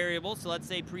put in a variable. So let's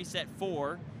say preset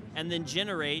 4, and then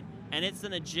generate, and it's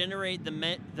going to generate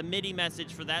the MIDI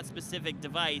message for that specific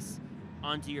device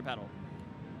onto your pedal.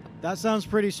 That sounds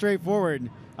pretty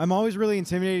straightforward. I'm always really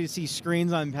intimidated to see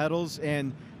screens on pedals,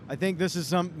 and I think this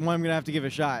is one I'm going to have to give a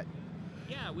shot.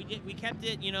 Yeah, we kept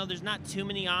it, there's not too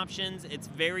many options. It's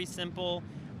very simple.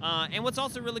 And what's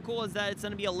also really cool is that it's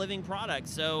going to be a living product.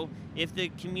 So if the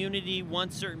community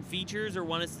wants certain features or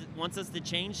wants us to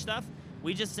change stuff,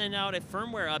 we just send out a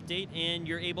firmware update and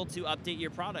you're able to update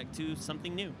your product to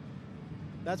something new.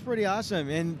 That's pretty awesome.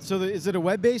 And so is it a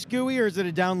web-based GUI or is it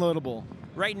a downloadable?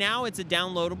 Right now it's a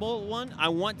downloadable one. I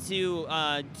want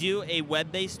to do a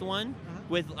web-based one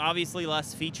with obviously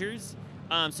less features.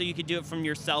 So you could do it from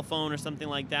your cell phone or something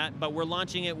like that. But we're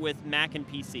launching it with Mac and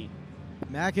PC.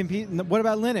 Mac and PC. What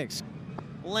about Linux?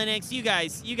 Linux,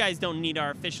 you guys don't need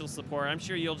our official support. I'm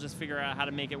sure you'll just figure out how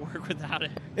to make it work without it.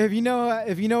 If you know what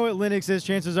Linux is,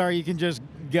 chances are you can just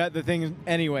gut the thing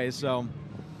anyway. So,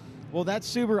 well, that's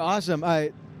super awesome.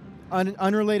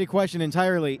 Unrelated question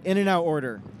entirely. In-N-Out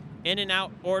order.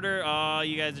 In-N-Out order. Oh,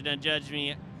 you guys are gonna judge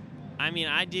me. I mean,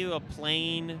 I do a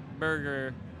plain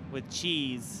burger with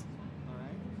cheese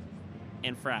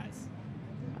and fries.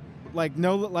 Like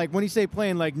when you say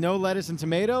plain, like no lettuce and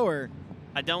tomato, or?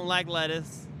 I don't like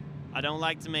lettuce, I don't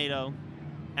like tomato,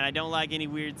 and I don't like any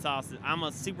weird sauces. I'm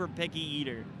a super picky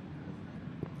eater.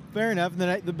 Fair enough.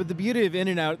 But the beauty of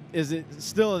In-N-Out is it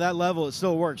still at that level, it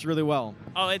still works really well.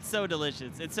 Oh, it's so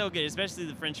delicious. It's so good, especially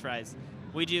the French fries.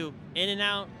 We do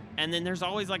In-N-Out, and then there's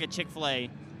always like a Chick-fil-A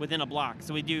within a block.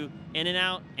 So we do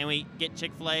In-N-Out, and we get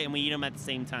Chick-fil-A, and we eat them at the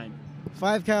same time.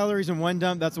 5 calories in one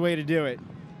dump, that's the way to do it.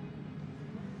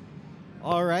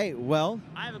 All right, well.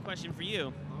 I have a question for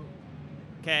you.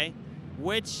 Okay,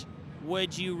 which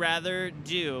would you rather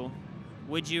do?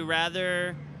 Would you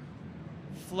rather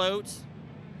float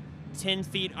 10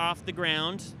 feet off the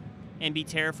ground and be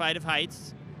terrified of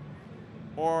heights?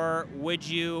 Or would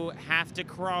you have to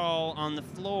crawl on the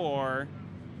floor,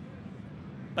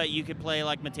 but you could play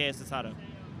like Matteo Sasato?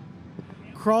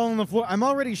 Crawl on the floor. I'm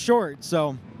already short,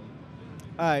 so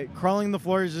crawling on the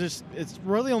floor is it's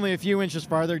really only a few inches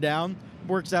farther down.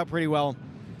 Works out pretty well.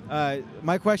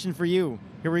 My question for you,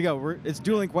 here we go. It's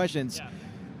dueling questions. Yeah.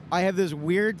 I have this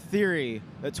weird theory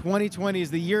that 2020 is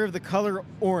the year of the color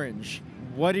orange.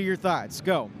 What are your thoughts?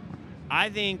 Go. I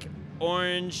think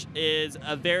orange is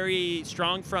a very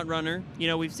strong front runner.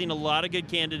 We've seen a lot of good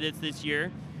candidates this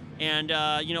year. And,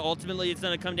 ultimately it's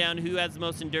going to come down to who has the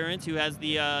most endurance, who has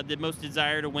the most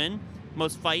desire to win,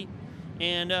 most fight.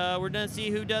 And we're going to see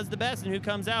who does the best and who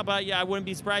comes out. But, yeah, I wouldn't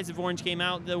be surprised if orange came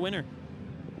out the winner.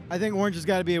 I think orange has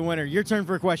got to be a winner. Your turn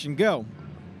for a question. Go.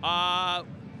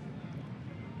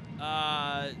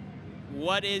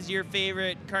 What is your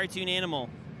favorite cartoon animal?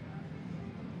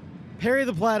 Perry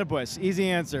the Platypus. Easy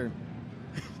answer.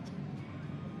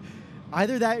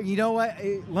 Either that, you know what?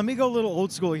 Let me go a little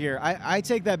old school here. I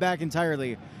take that back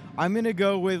entirely. I'm gonna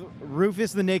go with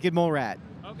Rufus the Naked Mole Rat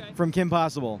from Kim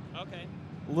Possible. Okay.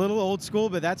 A little old school,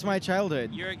 but that's my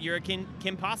childhood. You're a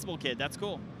Kim Possible kid. That's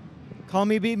cool. Call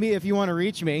me, beat me if you want to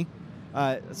reach me.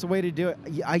 That's the way to do it.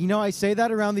 I say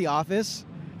that around the office.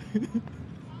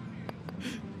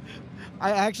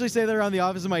 I actually say that around the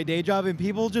office in my day job, and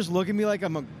people just look at me like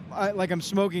I'm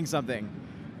smoking something.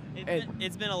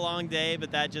 It's been a long day,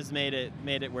 but that just made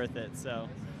it worth it. So.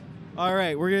 All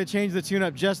right, we're gonna change the tune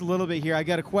up just a little bit here. I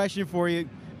got a question for you,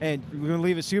 and we're gonna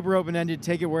leave it super open-ended.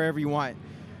 Take it wherever you want.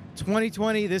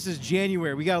 2020. This is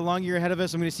January. We got a long year ahead of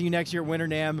us. I'm gonna see you next year at Winter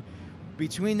NAMM.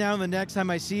 Between now and the next time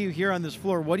I see you here on this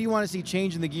floor, what do you want to see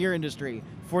change in the gear industry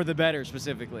for the better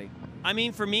specifically? I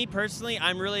mean, for me personally,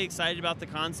 I'm really excited about the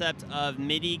concept of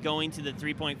MIDI going to the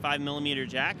 3.5 millimeter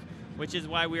jack, which is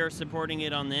why we are supporting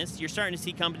it on this. You're starting to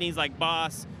see companies like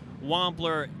Boss,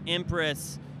 Wampler,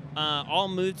 Empress, all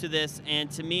move to this,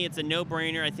 and to me, it's a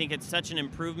no-brainer. I think it's such an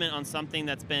improvement on something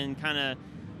that's been kind of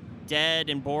dead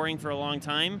and boring for a long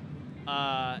time.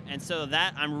 And so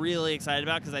that I'm really excited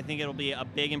about because I think it'll be a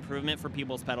big improvement for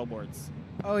people's pedal boards.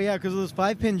 Oh yeah, because those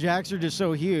 5-pin jacks are just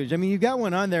so huge. I mean, you've got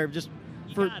one on there just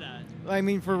for.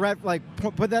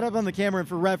 Put that up on the camera and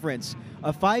for reference,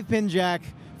 a 5-pin jack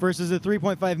versus a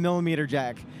 3.5 millimeter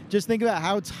jack. Just think about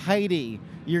how tidy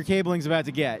your cabling's about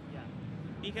to get. Yeah.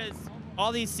 Because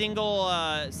all these single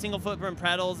footprint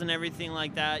pedals and everything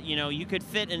like that, you could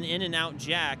fit an in and out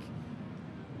jack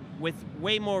with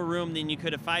way more room than you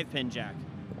could a 5-pin jack.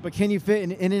 But can you fit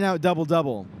an in and out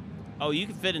double-double? Oh, you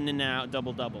can fit an in and out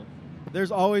double-double.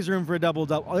 There's always room for a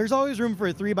double-double. There's always room for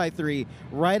a 3x3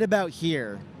 right about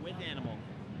here. With animal.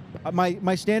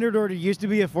 My standard order used to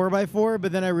be a 4x4,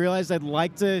 but then I realized I'd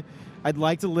like to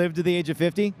live to the age of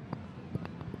 50.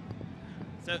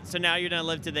 So now you're gonna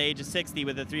live to the age of 60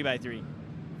 with a 3x3.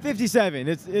 57.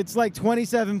 It's like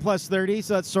 27 plus 30,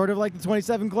 so that's sort of like the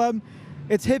 27 club.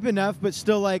 It's hip enough, but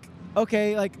still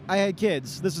okay, I had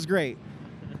kids. This is great.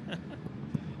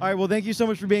 All right, well, thank you so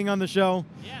much for being on the show.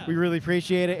 Yeah. We really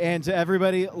appreciate it. And to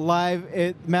everybody live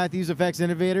at Matthews Effects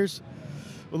Innovators,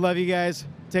 we love you guys.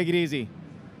 Take it easy.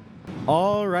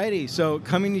 All righty, so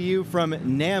coming to you from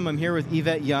NAMM, I'm here with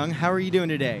Yvette Young. How are you doing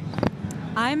today?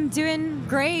 I'm doing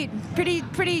great.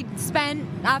 Pretty spent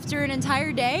after an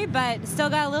entire day, but still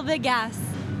got a little bit of gas.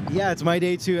 Yeah, it's my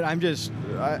day too, and I'm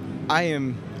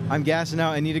gassing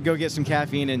out. I need to go get some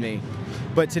caffeine in me.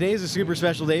 But today is a super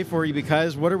special day for you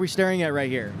because what are we staring at right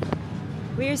here?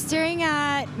 We're staring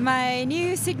at my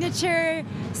new signature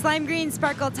Slime Green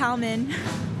Sparkle Talman.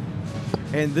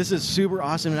 And this is super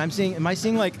awesome. And am I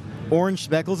seeing like orange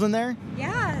speckles in there?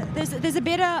 Yeah, there's a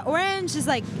bit of orange, there's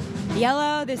like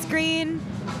yellow, there's green.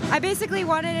 I basically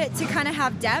wanted it to kind of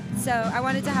have depth, so I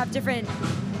wanted to have different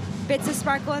bits of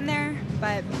sparkle in there.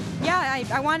 But yeah,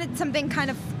 I wanted something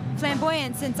kind of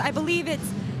flamboyant since I believe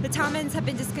the Talmans have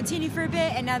been discontinued for a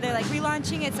bit and now they're like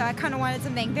relaunching it, so I kind of wanted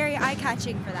something very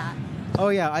eye-catching for that. Oh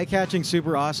yeah, eye-catching,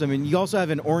 super awesome. And you also have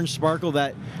an orange sparkle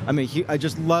that, I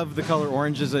just love the color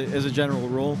orange as a general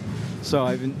rule. So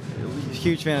I've been a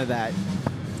huge fan of that.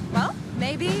 Well,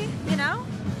 maybe,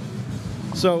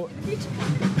 So,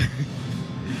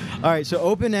 all right, so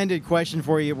open-ended question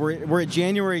for you. We're at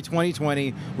January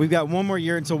 2020. We've got one more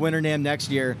year until Winter NAMM next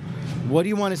year. What do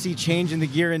you want to see change in the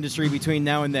gear industry between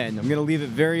now and then? I'm going to leave it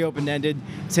very open-ended.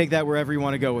 Take that wherever you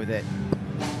want to go with it.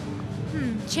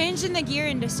 Change in the gear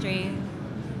industry.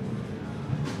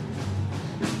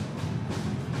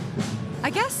 I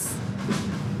guess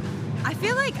I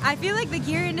feel like the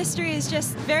gear industry is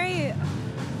just very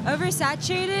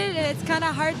oversaturated and it's kind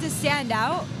of hard to stand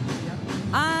out.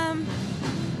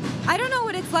 I don't know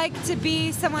what it's like to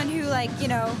be someone who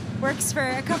works for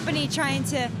a company trying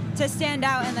to stand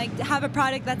out and have a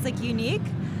product that's unique.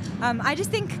 I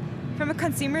just think from a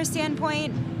consumer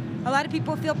standpoint, a lot of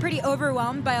people feel pretty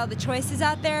overwhelmed by all the choices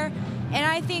out there. And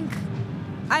I think,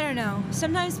 I don't know,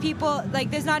 sometimes people,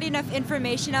 there's not enough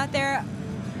information out there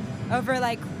over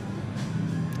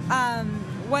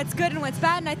what's good and what's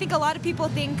bad. And I think a lot of people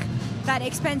think that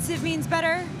expensive means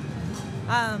better.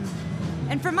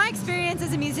 And from my experience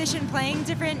as a musician playing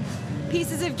different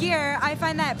pieces of gear, I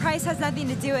find that price has nothing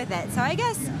to do with it. So I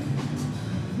guess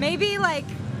maybe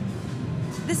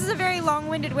this is a very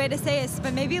long-winded way to say this,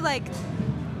 but maybe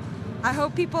I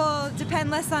hope people depend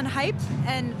less on hype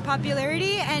and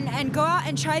popularity and go out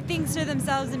and try things for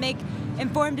themselves and make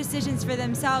informed decisions for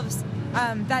themselves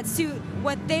that suit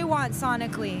what they want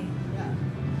sonically.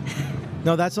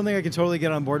 No, that's something I can totally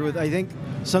get on board with. I think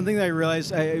something that I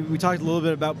realized, we talked a little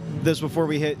bit about this before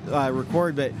we hit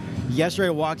record, but yesterday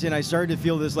I walked in, I started to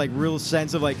feel this real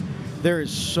sense of there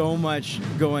is so much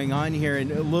going on here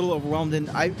and a little overwhelmed. And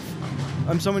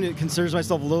I'm someone who considers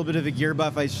myself a little bit of a gear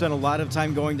buff. I spent a lot of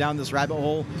time going down this rabbit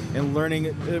hole and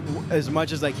learning as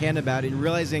much as I can about it and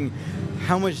realizing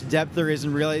how much depth there is,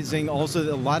 and realizing also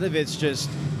that a lot of it's just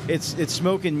it's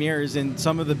smoke and mirrors, and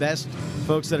some of the best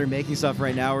folks that are making stuff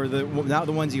right now are not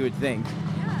the ones you would think.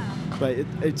 But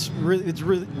it's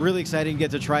really exciting to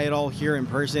get to try it all here in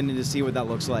person and to see what that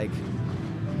looks like.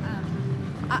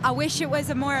 I wish it was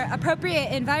a more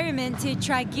appropriate environment to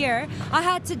try gear. I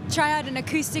had to try out an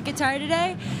acoustic guitar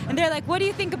today, and they're like, "What do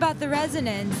you think about the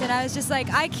resonance?" And I was just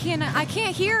like, "I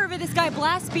can't hear over this guy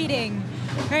blast beating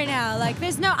right now. Like,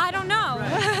 I don't know."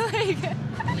 Right.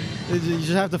 You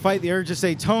just have to fight the urge to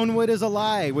say Tonewood is a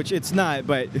lie, which it's not,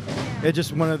 but it's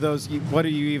just one of those. What do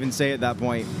you even say at that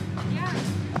point? Yeah.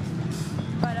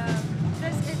 But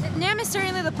NAMM is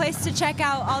certainly the place to check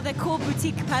out all the cool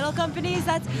boutique pedal companies.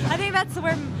 I think that's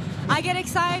where I get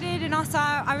excited, and also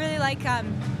I really like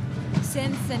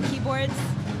synths and keyboards,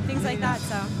 things like that.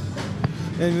 So.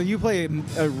 And you play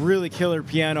a really killer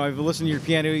piano. I've listened to your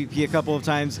piano EP a couple of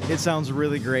times. It sounds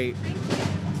really great.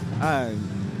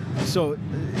 So,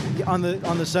 on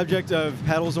the subject of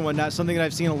pedals and whatnot, something that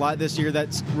I've seen a lot this year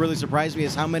that's really surprised me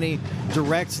is how many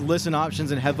direct listen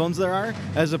options in headphones there are,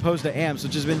 as opposed to amps,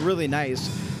 which has been really nice.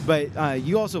 But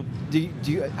you also do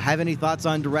you have any thoughts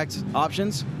on direct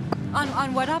options?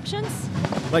 On what options?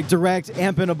 Like direct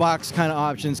amp in a box kind of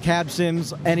options, cab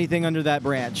sims, anything under that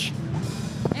branch.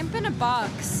 Amp in a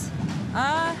box.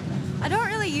 I don't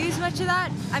really use much of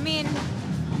that. I mean,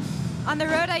 on the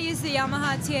road I use the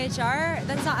Yamaha THR.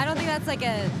 I don't think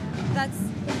that's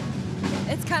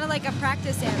it's kind of like a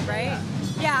practice amp, right?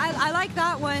 Yeah, I like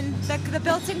that one. The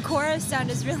built-in chorus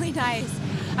sound is really nice.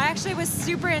 I actually was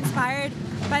super inspired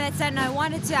by that set, and I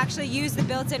wanted to actually use the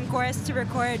built-in chorus to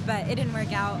record, but it didn't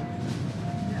work out.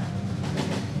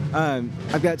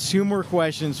 I've got 2 more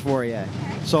questions for you.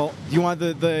 So, do you want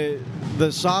the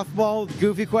softball,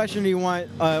 goofy question, or do you want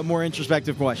a more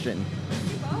introspective question?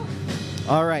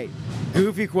 All right.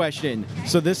 Goofy question.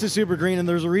 So this is super green, and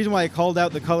there's a reason why I called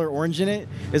out the color orange in it,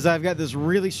 is that I've got this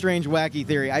really strange, wacky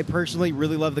theory. I personally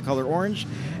really love the color orange,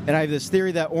 and I have this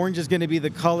theory that orange is going to be the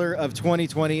color of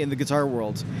 2020 in the guitar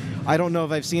world. I don't know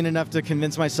if I've seen enough to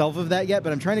convince myself of that yet,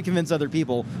 but I'm trying to convince other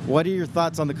people. What are your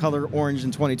thoughts on the color orange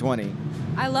in 2020?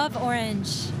 I love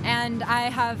orange, and I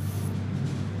have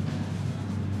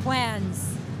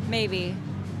plans, maybe.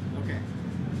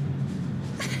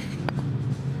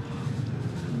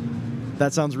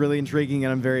 That sounds really intriguing,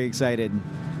 and I'm very excited.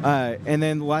 And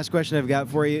then the last question I've got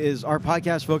for you is, our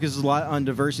podcast focuses a lot on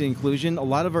diversity and inclusion. A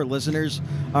lot of our listeners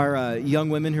are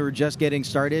young women who are just getting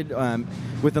started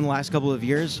within the last couple of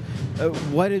years.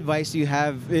 What advice do you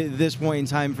have at this point in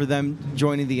time for them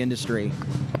joining the industry?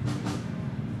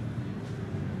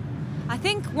 I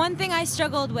think one thing I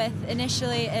struggled with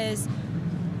initially is,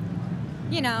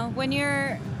 when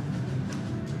you're...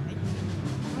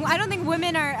 I don't think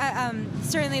women are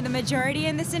certainly the majority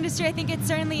in this industry. I think it's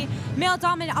certainly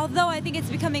male-dominant, although I think it's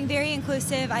becoming very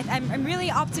inclusive. I'm really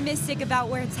optimistic about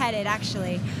where it's headed,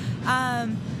 actually.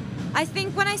 I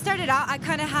think when I started out, I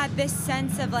kind of had this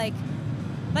sense of like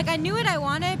I knew what I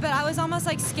wanted, but I was almost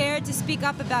like scared to speak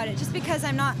up about it just because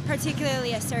I'm not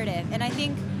particularly assertive. And I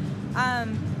think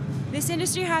this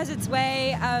industry has its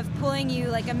way of pulling you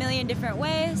like a million different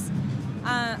ways.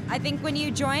 I think when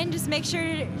you join, just make sure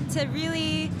to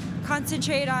really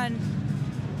concentrate on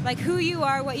like who you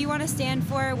are, what you want to stand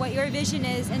for, what your vision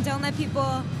is, and don't let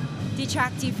people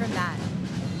detract you from that.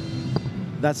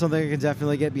 That's something I can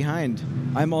definitely get behind.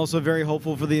 I'm also very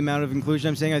hopeful for the amount of inclusion.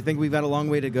 I'm saying I think we've got a long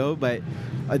way to go, but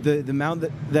the amount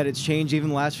that it's changed even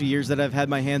the last few years that I've had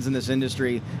my hands in this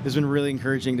industry has been really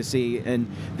encouraging to see. And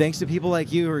thanks to people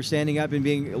like you who are standing up and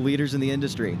being leaders in the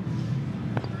industry.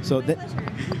 So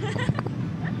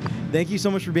thank you so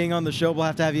much for being on the show. We'll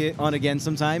have to have you on again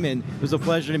sometime, and it was a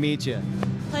pleasure to meet you.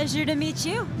 Pleasure to meet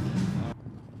you.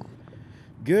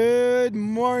 Good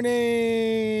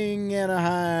morning,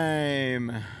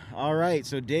 Anaheim. All right,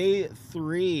 so day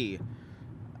 3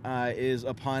 is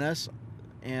upon us,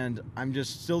 and I'm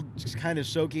just kind of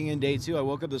soaking in day 2. I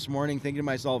woke up this morning thinking to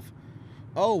myself,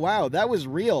 oh, wow, that was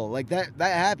real. Like, that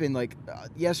happened. Like,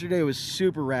 yesterday was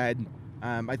super rad.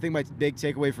 I think my big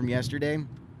takeaway from yesterday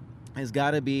has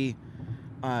got to be,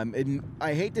 and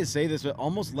I hate to say this, but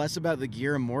almost less about the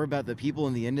gear and more about the people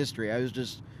in the industry. I was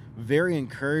just very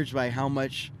encouraged by how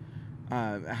much,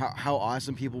 how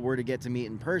awesome people were to get to meet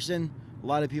in person. A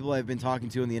lot of people I've been talking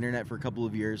to on the internet for a couple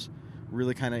of years,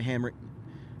 really kind of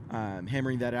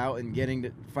hammering that out and getting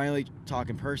to finally talk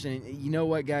in person. And you know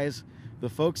what, guys? The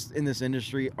folks in this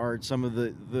industry are some of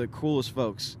the coolest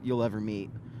folks you'll ever meet.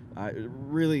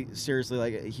 Really, seriously,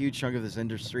 like a huge chunk of this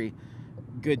industry.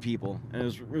 Good people, and it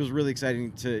was really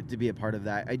exciting to be a part of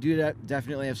that. I do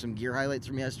definitely have some gear highlights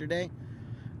from yesterday.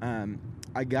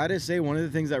 I gotta say, one of the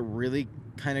things that really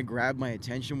kind of grabbed my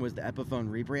attention was the Epiphone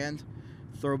rebrand.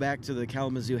 Throwback to the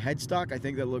Kalamazoo headstock. I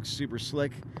think that looks super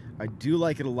slick. I do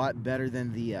like it a lot better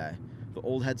than the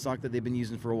old headstock that they've been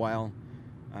using for a while.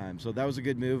 So that was a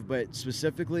good move. But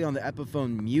specifically on the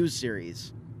Epiphone Muse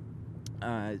series,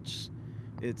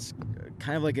 it's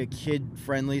kind of like a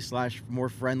kid-friendly / more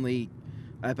friendly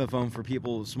Epiphone for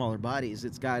people with smaller bodies.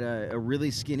 It's got a really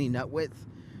skinny nut width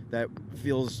that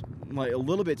feels like a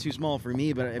little bit too small for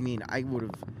me, but I mean, I would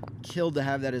have killed to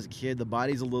have that as a kid. The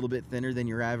body's a little bit thinner than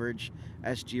your average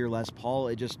SG or Les Paul.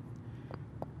 It just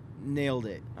nailed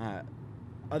it.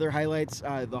 Other highlights,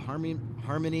 the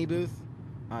Harmony booth,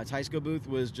 Teisco booth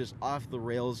was just off the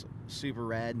rails, super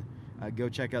rad. Go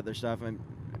check out their stuff.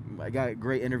 I got a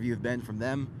great interview with Ben from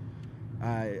them.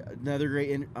 Another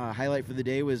great highlight for the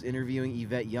day was interviewing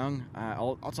Yvette Young.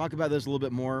 I'll talk about this a little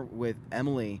bit more with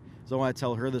Emily, so I want to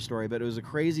tell her the story, but it was a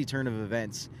crazy turn of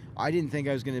events. I didn't think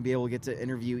I was going to be able to get to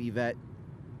interview Yvette.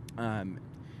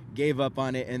 Gave up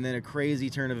on it, and then a crazy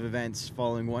turn of events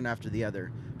following one after the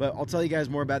other. But I'll tell you guys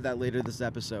more about that later this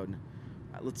episode.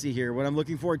 Let's see here. What I'm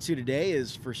looking forward to today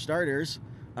is, for starters,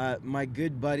 my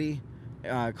good buddy,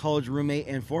 college roommate,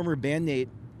 and former bandmate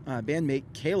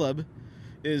Caleb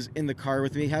is in the car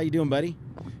with me. How you doing, buddy?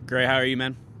 Great. How are you,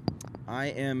 man? I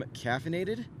am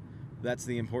caffeinated. That's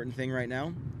the important thing right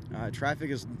now.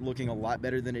 Traffic is looking a lot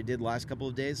better than it did last couple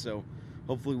of days, so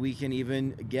hopefully we can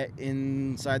even get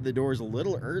inside the doors a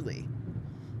little early.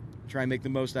 Try and make the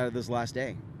most out of this last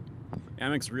day.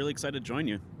 I'm really excited to join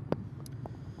you.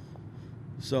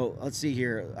 So let's see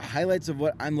here. Highlights of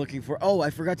what I'm looking for. Oh, I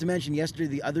forgot to mention yesterday,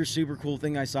 the other super cool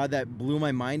thing I saw that blew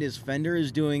my mind is Fender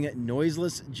is doing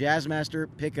noiseless Jazzmaster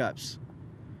pickups,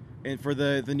 and for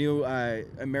the new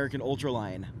American Ultra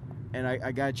line. And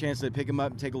I got a chance to pick them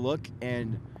up and take a look,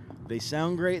 and they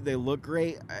sound great. They look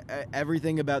great.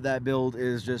 Everything about that build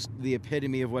is just the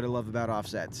epitome of what I love about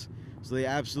offsets. So they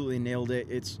absolutely nailed it.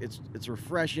 It's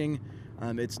refreshing.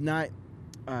 It's not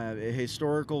a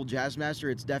historical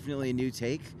Jazzmaster. It's definitely a new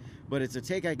take, but it's a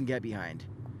take I can get behind.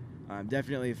 I'm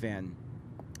definitely a fan.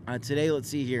 Today, let's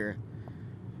see here.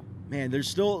 Man, there's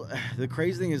still, the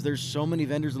crazy thing is there's so many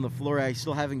vendors on the floor, I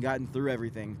still haven't gotten through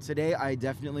everything. Today, I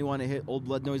definitely want to hit Old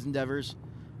Blood Noise Endeavors.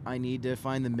 I need to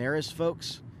find the Maris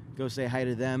folks, go say hi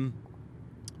to them,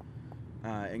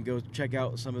 and go check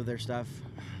out some of their stuff.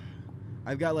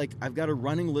 I've got a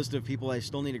running list of people I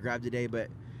still need to grab today, but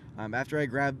after I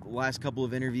grab the last couple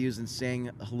of interviews and saying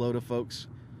hello to folks,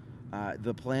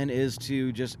 the plan is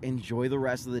to just enjoy the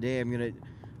rest of the day.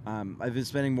 I've been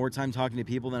spending more time talking to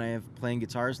people than I have playing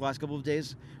guitars the last couple of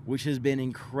days, which has been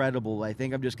incredible. I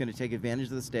think I'm just going to take advantage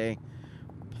of this day,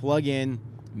 plug in,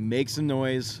 make some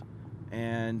noise,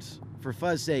 and for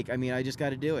fuzz's sake, I just got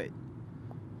to do it.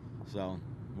 So,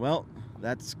 well,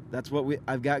 that's what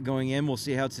I've got going in. We'll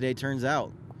see how today turns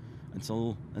out.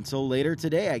 Until later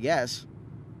today, I guess.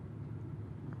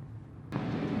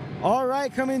 All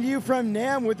right, coming to you from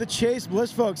NAMM with the Chase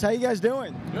Bliss folks. How you guys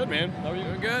doing? Good, man. How are you?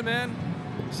 Doing good, man.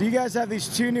 So you guys have these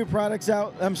two new products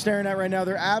out I'm staring at right now.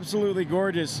 They're absolutely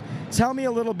gorgeous. Tell me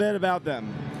a little bit about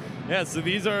them. Yeah, so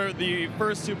these are the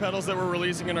first two pedals that we're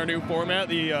releasing in our new format,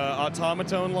 the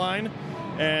Automaton line.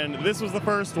 And this was the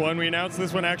first one. We announced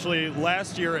this one actually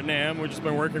last year at NAMM. We've just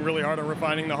been working really hard on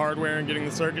refining the hardware and getting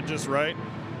the circuit just right.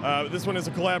 This one is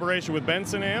a collaboration with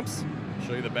Benson Amps. I'll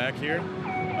show you the back here.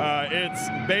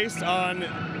 It's based on,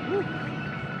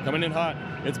 coming in hot.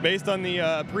 It's based on the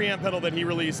preamp pedal that he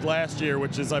released last year,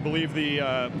 which is, I believe,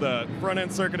 the front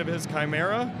end circuit of his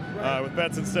Chimera, with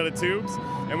FETs instead of tubes.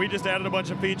 And we just added a bunch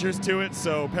of features to it.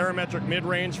 So parametric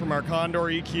mid-range from our Condor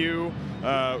EQ,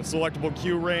 selectable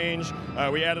Q range.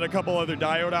 We added a couple other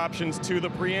diode options to the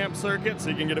preamp circuit, so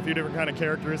you can get a few different kind of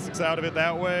characteristics out of it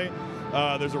that way.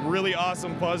 There's a really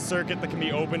awesome fuzz circuit that can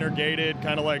be open or gated,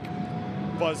 kind of like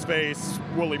Fuzzface,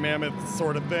 Woolly Mammoth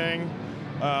sort of thing.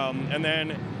 And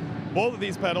then both of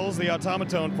these pedals, the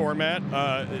Automaton format,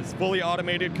 is fully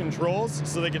automated controls,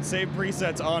 so they can save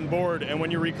presets on board. And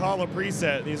when you recall a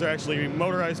preset, these are actually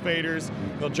motorized faders.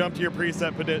 They'll jump to your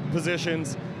preset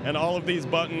positions, and all of these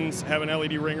buttons have an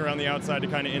LED ring around the outside to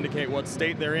kind of indicate what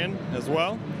state they're in as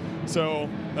well. So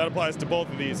that applies to both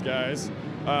of these guys.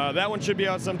 That one should be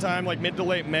out sometime like mid to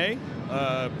late May.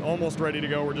 Almost ready to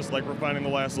go. We're just like refining the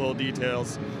last little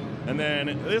details. And then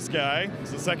this guy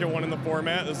is the second one in the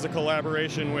format. This is a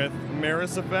collaboration with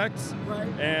Maris Effects,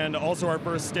 and also our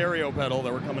first stereo pedal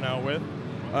that we're coming out with.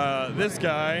 This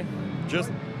guy just...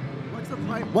 What's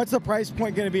What's the price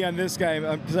point going to be on this guy?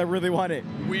 Because I really want it.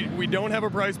 We don't have a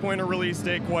price point or release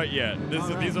date quite yet.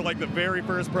 These are like the very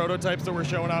first prototypes that we're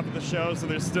showing off at the show, so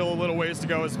there's still a little ways to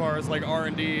go as far as like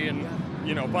R&D and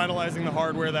finalizing the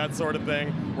hardware, that sort of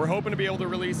thing. We're hoping to be able to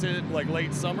release it like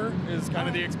late summer is kind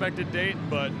of the expected date,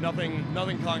 but nothing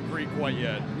concrete quite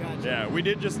yet. Gotcha. Yeah, we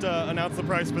did just announce the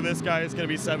price for this guy. It's going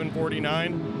to be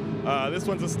 $749. This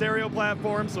one's a stereo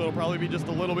platform, so it'll probably be just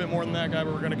a little bit more than that guy,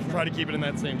 but we're going to try to keep it in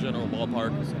that same general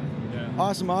ballpark. Yeah.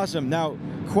 Awesome. Now,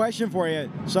 question for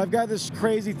you. So I've got this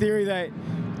crazy theory that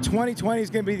 2020 is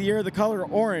going to be the year of the color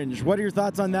orange. What are your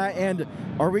thoughts on that? And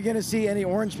are we going to see any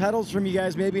orange pedals from you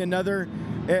guys? Maybe another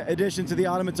addition to the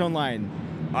Automaton line?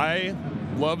 I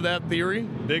love that theory.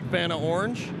 Big fan of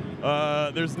orange.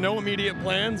 There's no immediate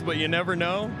plans, but you never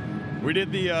know. We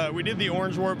did the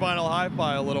Orange Warp Vinyl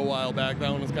Hi-Fi a little while back.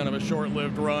 That one was kind of a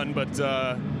short-lived run, but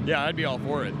yeah, I'd be all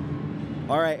for it.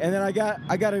 All right, and then I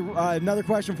got another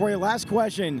question for you. Last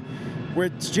question.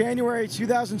 It's January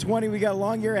 2020. We got a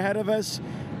long year ahead of us.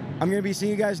 I'm going to be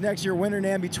seeing you guys next year, Winter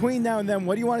NAMM. Between now and then,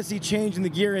 what do you want to see change in the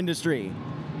gear industry?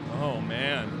 Oh,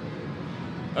 man.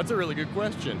 That's a really good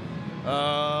question.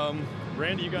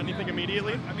 Randy, you got anything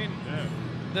immediately? I mean,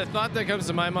 the thought that comes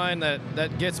to my mind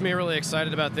that gets me really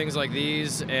excited about things like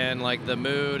these and like the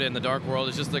Mood and the Dark World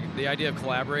is just the idea of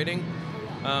collaborating.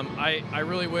 I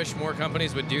really wish more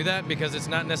companies would do that, because it's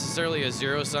not necessarily a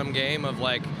zero-sum game of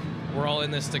like we're all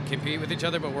in this to compete with each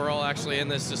other, but we're all actually in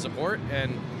this to support.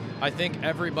 And I think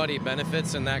everybody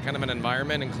benefits in that kind of an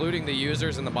environment, including the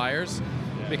users and the buyers,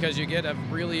 because you get a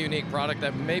really unique product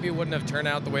that maybe wouldn't have turned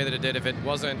out the way that it did if it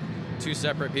wasn't two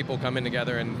separate people coming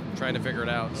together and trying to figure it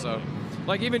out. So,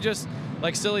 like, even just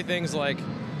like silly things like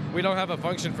we don't have a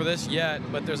function for this yet,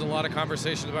 but there's a lot of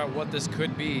conversation about what this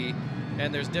could be,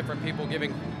 and there's different people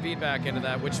giving feedback into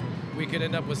that, which we could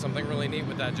end up with something really neat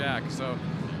with that jack. So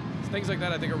things like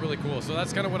that I think are really cool. So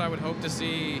that's kind of what I would hope to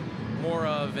see more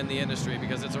of in the industry,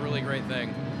 because it's a really great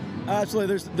thing.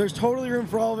 Absolutely. There's totally room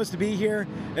for all of us to be here,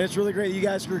 and it's really great that you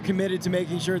guys are committed to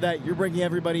making sure that you're bringing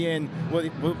everybody in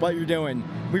with what you're doing.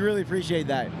 We really appreciate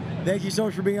that. Thank you so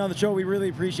much for being on the show. We really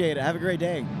appreciate it. Have a great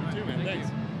day. You too, man. Thanks.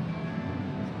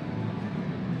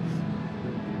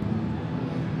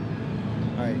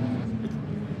 All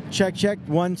right. Check.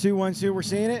 1 2 1 2. We're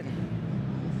seeing it.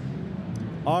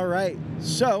 All right.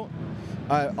 So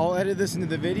I'll edit this into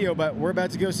the video, but we're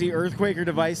about to go see Earthquaker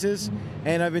Devices,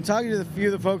 and I've been talking to a few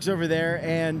of the folks over there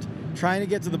and trying to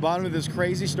get to the bottom of this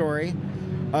crazy story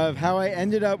of how I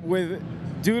ended up with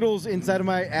doodles inside of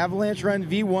my Avalanche Run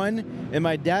V1 and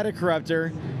my data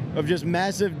corruptor of just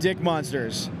massive dick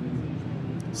monsters.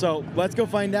 So let's go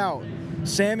find out.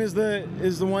 Sam is the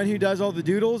one who does all the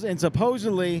doodles, and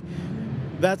supposedly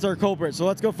that's our culprit. So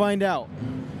let's go find out.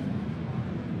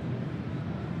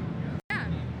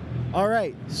 All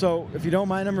right, so if you don't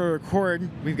mind, I'm going to record.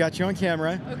 We've got you on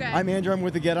camera. Okay. I'm Andrew. I'm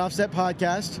with the Get Offset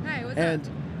podcast. Hi, what's and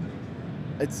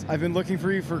up? I've been looking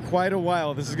for you for quite a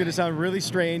while. This is going to sound really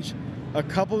strange.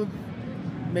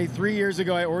 Maybe 3 years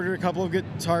ago, I ordered a couple of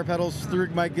guitar pedals through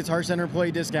my Guitar Center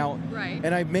employee discount. Right.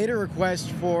 And I made a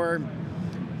request for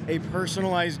a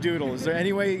personalized doodle. Is there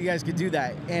any way you guys could do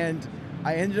that? And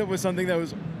I ended up with something that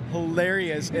was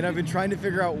hilarious, and I've been trying to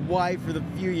figure out why for the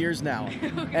few years now.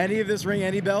 Okay. Any of this ring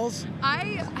any bells?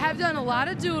 I have done a lot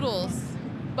of doodles,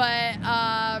 but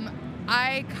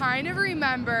I kind of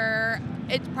remember,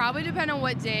 it probably depends on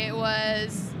what day it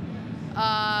was.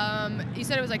 You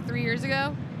said it was like 3 years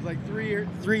ago? It was like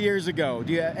 3 years ago.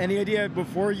 Do you have any idea,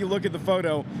 before you look at the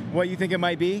photo, what you think it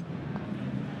might be?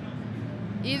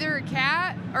 Either a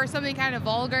cat or something kind of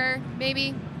vulgar,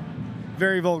 maybe.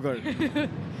 Very vulgar.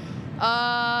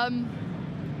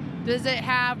 Does it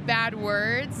have bad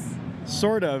words?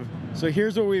 Sort of. So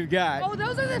here's what we've got. Oh,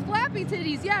 those are the flappy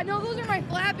titties. Yeah, no, those are my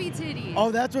flappy titties. Oh,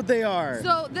 that's what they are.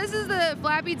 So this is the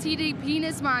flappy titty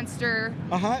penis monster.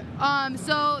 Uh-huh.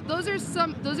 So those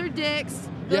are dicks.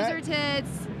 Those are tits.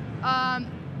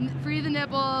 Free the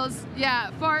nipples.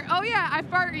 Yeah, fart. Oh yeah, I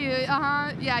fart you.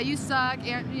 Uh-huh. Yeah, you suck.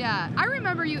 And yeah, I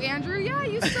remember you, Andrew. Yeah,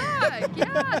 you suck.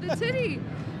 Yeah, the titty.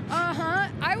 Uh-huh.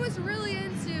 I was really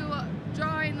into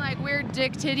drawing like weird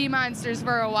dick titty monsters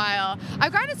for a while.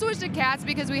 I've kind of switched to cats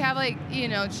because we have like,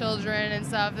 children and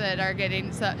stuff that are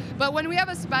getting stuff. But when we have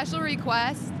a special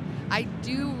request, I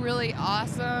do really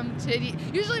awesome titty.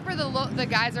 Usually for the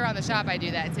guys around the shop, I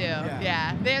do that too.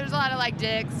 Yeah. There's a lot of like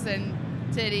dicks and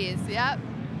titties. Yep.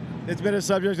 It's been a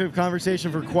subject of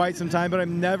conversation for quite some time, but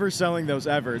I'm never selling those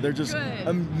ever. They're just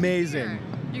amazing.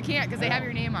 You can't because they have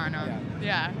your name on them.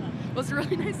 Yeah. Well, it's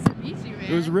really nice to meet you,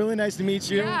 man. It was really nice to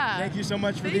meet you. Yeah. Thank you so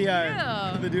much for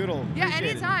Thank the doodle. Yeah, Appreciate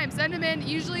it. anytime. Send them in.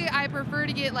 Usually I prefer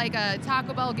to get like a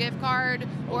Taco Bell gift card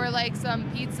or like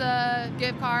some pizza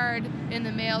gift card in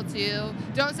the mail too.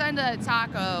 Don't send a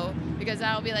taco because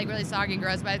that'll be like really soggy and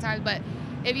gross by the time. But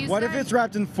if you What if it's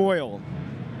wrapped in foil?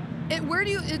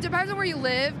 It depends on where you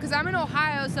live, because I'm in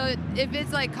Ohio, so if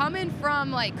it's like coming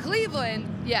from like Cleveland,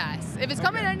 yes. If it's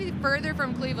coming any further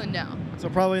from Cleveland, no. So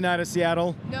probably not a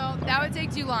Seattle. No, that would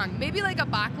take too long. Maybe like a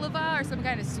baklava or some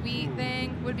kind of sweet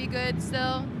thing would be good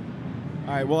still. All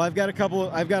right. Well, I've got a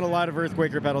lot of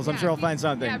Earthquaker pedals. I'm sure I'll find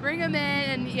something. Yeah, bring them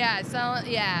in and sell.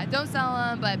 Yeah, don't sell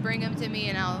them, but bring them to me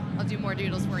and I'll do more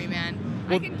doodles for you, man.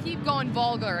 I can keep going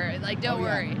vulgar. Like, don't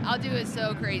worry. I'll do it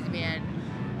so crazy, man.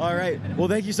 All right. Well,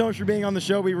 thank you so much for being on the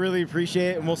show. We really appreciate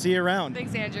it, and we'll see you around.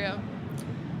 Thanks, Andrew.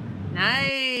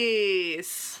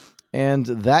 Nice. And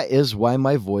that is why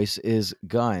my voice is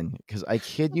gone. Because I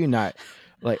kid you not,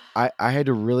 like I had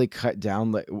to really cut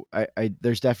down. Like I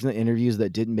there's definitely interviews that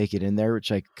didn't make it in there,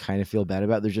 which I kind of feel bad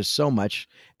about. There's just so much,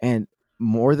 and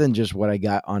more than just what I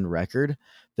got on record.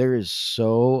 There is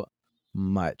so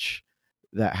much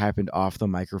that happened off the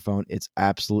microphone. It's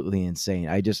absolutely insane.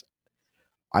 I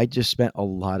just spent a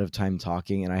lot of time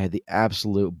talking, and I had the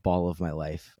absolute ball of my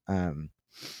life.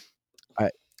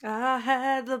 I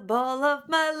had the ball of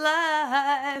my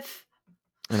life.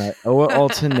 And I owe it all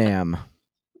to Nam.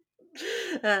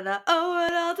 And I owe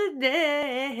it all to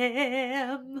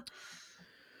Nam.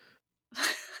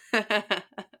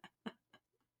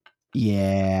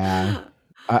 Yeah.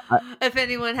 If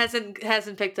anyone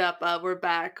hasn't picked up, we're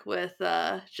back with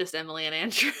just Emily and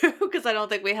Andrew, because I don't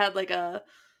think we had like a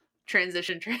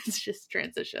transition.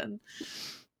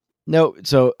 No,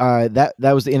 so that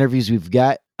was the interviews we've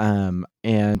got, and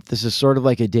this is sort of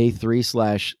like a day 3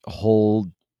 /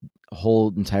 whole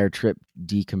entire trip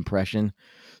decompression,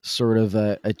 sort of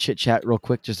a chit chat real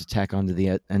quick, just to tack on to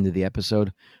the end of the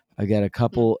episode. I got a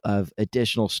couple of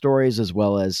additional stories as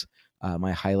well as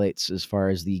my highlights as far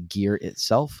as the gear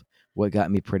itself, what got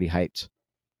me pretty hyped.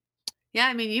 Yeah,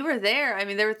 I mean, you were there. I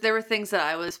mean, there were things that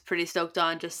I was pretty stoked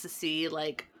on just to see,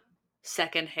 like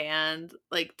secondhand,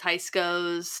 like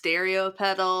Teisco's stereo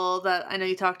pedal that I know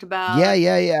you talked about. Yeah.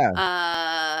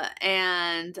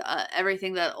 And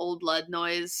everything that Old Blood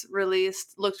Noise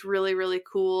released looked really, really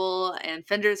cool. And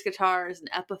Fender's guitars and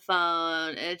Epiphone.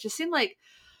 And it just seemed like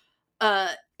a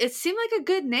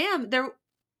good NAMM.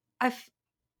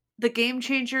 The Game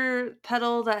Changer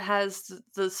pedal that has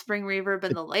the spring reverb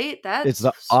and the late, It's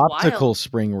the optical wild.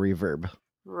 spring reverb.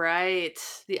 Right.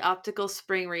 The optical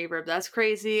spring reverb. That's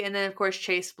crazy. And then of course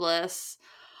Chase Bliss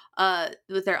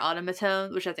with their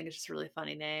Automatone, which I think is just a really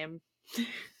funny name.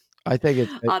 I think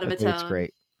it's Automatone.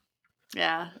 great.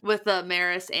 Yeah. With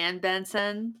Maris and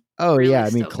Benson. Oh Really yeah, I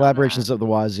mean stoked on collaborations of the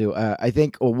wazoo. I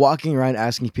think walking around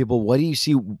asking people, what do you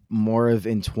see more of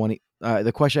in 20?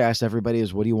 The question I asked everybody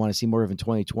is, what do you want to see more of in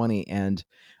 2020? And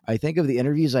I think of the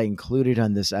interviews I included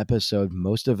on this episode,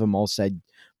 most of them all said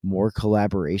more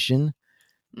collaboration.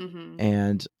 Mm-hmm.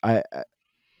 And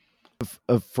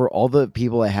for all the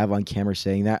people I have on camera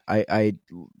saying that, I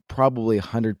probably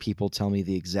 100 people tell me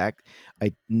the exact.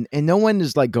 And no one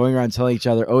is like going around telling each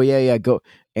other, "Oh yeah, go."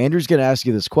 Andrew's gonna ask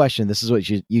you this question. This is what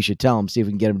you should tell him. See if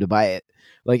we can get him to buy it.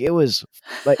 Like it was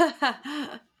like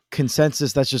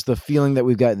consensus. That's just the feeling that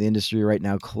we've got in the industry right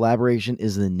now. Collaboration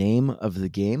is the name of the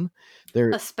game.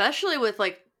 Especially with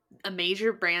like a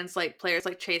major brands like players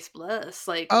like Chase Bliss.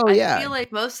 Like I feel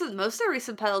like most of the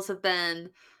recent pedals have been,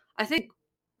 I think,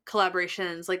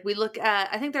 collaborations. Like we look at,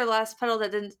 I think their last pedal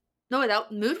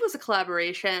without Mood was a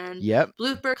collaboration. Yep.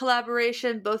 Bluebird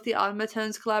collaboration, both the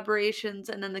Automatones collaborations,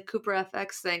 and then the Cooper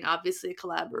FX thing, obviously a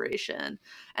collaboration.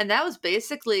 And that was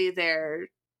basically their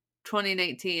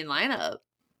 2019 lineup.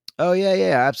 Oh yeah,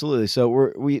 absolutely.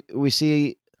 So we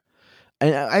see,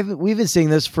 and we've been seeing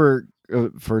this for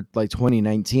like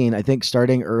 2019. I think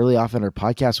starting early off in our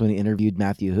podcast when we interviewed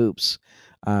Matthew Hoops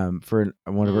for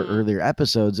one of our earlier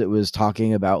episodes, it was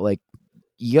talking about like,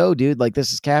 yo, dude, like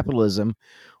this is capitalism.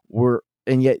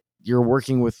 And yet you're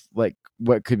working with like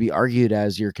what could be argued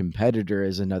as your competitor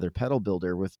as another pedal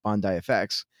builder with Bondi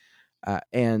FX,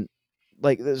 and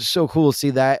like it's so cool to see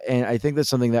that. And I think that's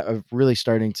something that really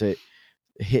starting to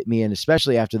hit me, and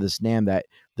especially after this NAMM, that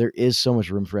there is so much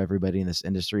room for everybody in this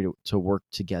industry to work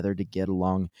together to get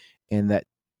along, and that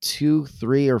 2,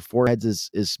 3, or 4 heads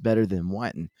is better than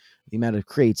one. The amount of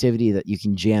creativity that you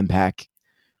can jam pack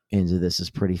into this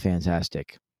is pretty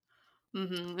fantastic.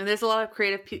 Mm-hmm. And there's a lot of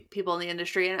creative people in the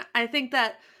industry, and I think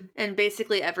that in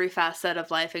basically every facet of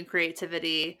life and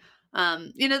creativity, there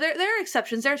are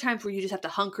exceptions. There are times where you just have to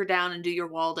hunker down and do your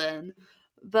Walden,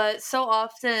 but so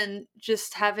often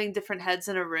just having different heads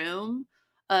in a room,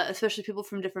 especially people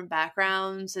from different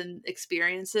backgrounds and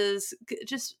experiences,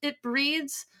 just it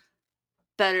breeds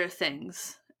better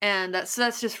things, and that's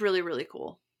just really really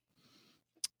cool.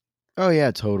 Oh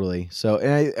yeah, totally. So,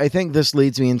 and I think this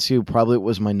leads me into probably what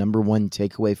was my number one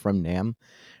takeaway from NAMM.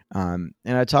 And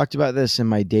I talked about this in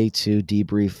my day 2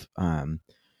 debrief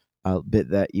bit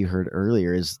that you heard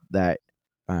earlier, is that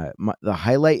the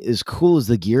highlight, as cool as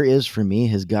the gear is for me,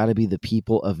 has got to be the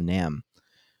people of NAMM.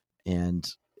 And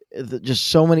just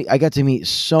so many, I got to meet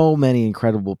so many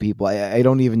incredible people. I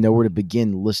don't even know where to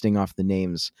begin listing off the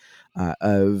names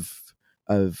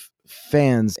of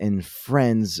fans and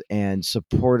friends and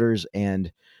supporters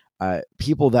and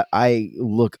people that I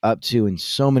look up to in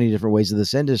so many different ways of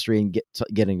this industry, and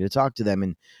getting to talk to them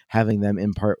and having them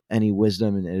impart any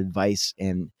wisdom and advice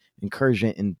and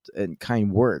encouragement and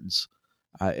kind words.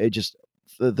 It just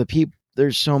the people.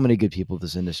 There's so many good people in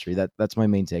this industry. That's my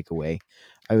main takeaway.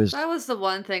 That was the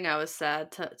one thing I was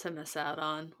sad to miss out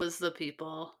on, was the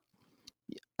people.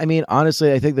 I mean,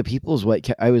 honestly, I think the people is what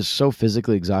I was so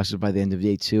physically exhausted by the end of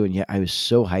day 2, and yet I was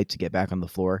so hyped to get back on the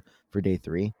floor for day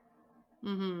 3.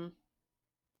 Mm-hmm.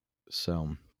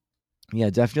 So,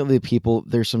 yeah, definitely people.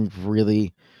 There's some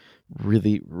really,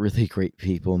 really, really great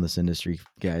people in this industry,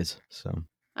 guys. So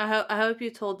I hope you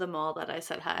told them all that I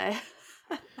said hi.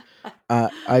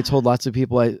 I told lots of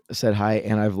people I said hi,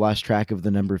 and I've lost track of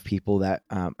the number of people that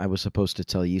I was supposed to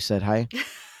tell you said hi.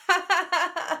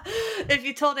 If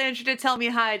you told Andrew to tell me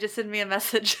hi, just send me a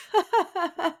message.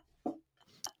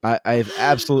 I've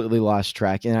absolutely lost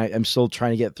track, and I'm still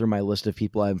trying to get through my list of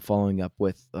people I'm following up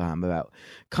with about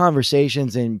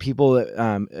conversations and people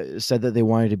that said that they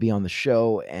wanted to be on the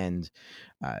show, and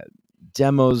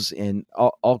demos and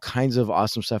all kinds of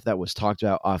awesome stuff that was talked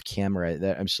about off camera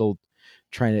that I'm still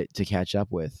trying to catch up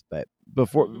with. But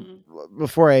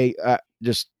before I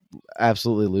just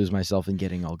absolutely lose myself in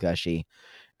getting all gushy,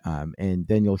 and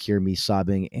then you'll hear me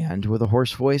sobbing and with a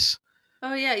hoarse voice.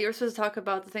 Oh yeah, you were supposed to talk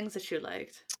about the things that you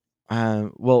liked.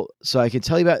 Well, so I can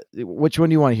tell you about, which one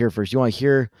do you want to hear first? Do you want to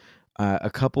hear a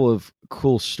couple of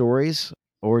cool stories,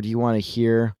 or do you want to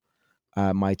hear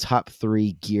my top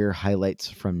 3 gear highlights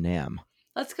from NAMM?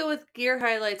 Let's go with gear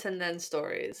highlights and then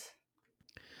stories.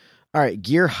 All right,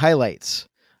 gear highlights.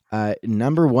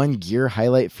 Number 1 gear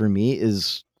highlight for me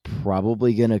is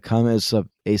probably going to come as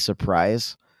a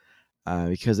surprise,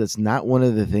 because it's not one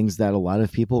of the things that a lot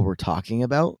of people were talking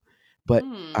about. But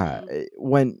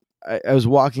when I was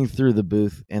walking through the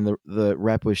booth and the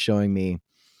rep was showing me,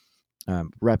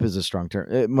 rep is a strong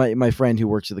term. My friend who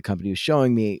works at the company was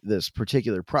showing me this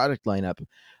particular product lineup.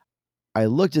 I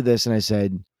looked at this and I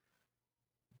said,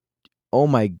 "Oh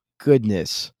my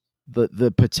goodness,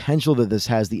 the potential that this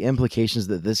has, the implications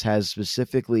that this has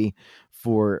specifically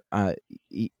for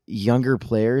younger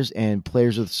players and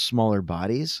players with smaller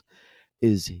bodies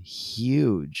is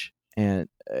huge." And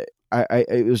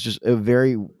it was just a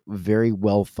very, very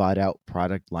well thought out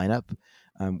product lineup,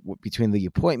 between the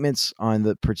appointments on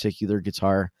the particular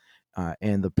guitar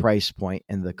and the price point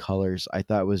and the colors. I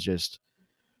thought it was just,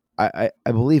 I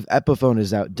believe Epiphone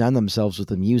has outdone themselves with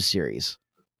the Muse series.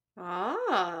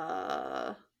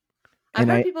 I've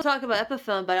heard people talk about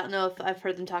Epiphone, but I don't know if I've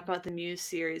heard them talk about the Muse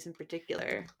series in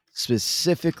particular.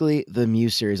 Specifically the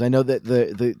Muse series. I know that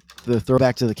the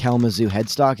throwback to the Kalamazoo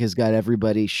headstock has got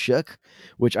everybody shook,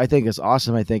 which I think is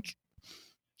awesome. I think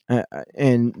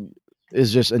and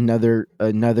is just another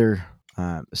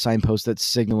signpost that's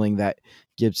signaling that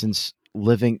Gibson's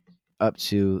living up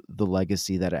to the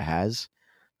legacy that it has,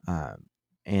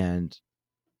 and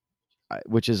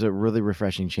which is a really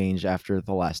refreshing change after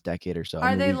the last decade or so.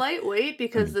 Are they lightweight?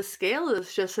 Because the scale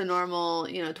is just a normal,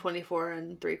 24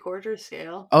 3/4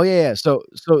 scale. Oh yeah. So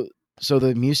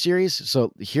the Muse series.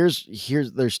 So here's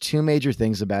there's 2 major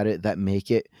things about it that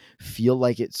make it feel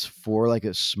like it's for like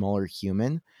a smaller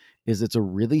human. Is it's a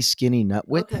really skinny nut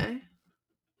width. Okay.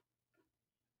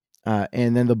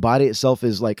 And then the body itself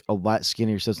is like a lot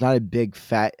skinnier, so it's not a big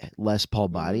fat Les Paul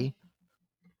body.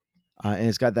 And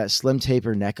it's got that slim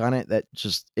taper neck on it that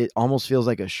just, it almost feels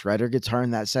like a shredder guitar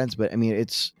in that sense. But I mean,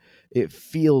 it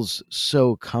feels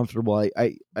so comfortable.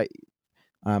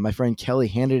 My friend Kelly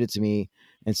handed it to me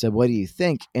and said, "What do you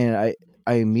think?" And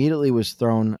I immediately was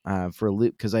thrown for a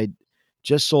loop, because I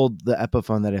just sold the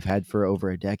Epiphone that I've had for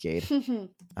over a decade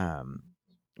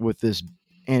with this,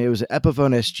 and it was an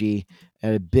Epiphone SG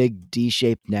and a big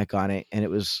D-shaped neck on it, and it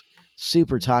was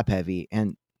super top heavy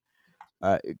and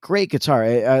great guitar.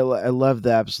 I love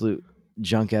the absolute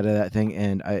junk out of that thing,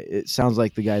 and it sounds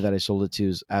like the guy that I sold it to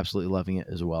is absolutely loving it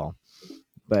as well.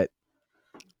 But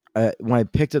when I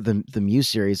picked up the Muse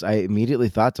series, I immediately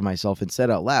thought to myself and said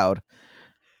out loud,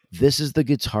 "This is the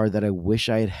guitar that I wish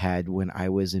I had had when I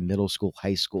was in middle school,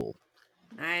 high school,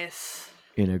 Nice.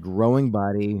 in a growing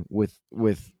body with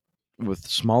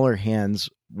smaller hands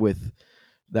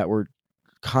that were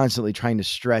constantly trying to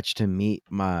stretch to meet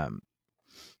my."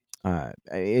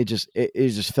 It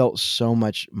just felt so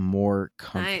much more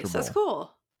comfortable. Nice. That's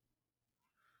cool.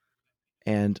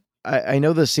 And I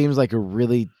know this seems like a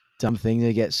really dumb thing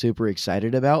to get super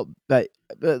excited about, but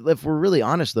if we're really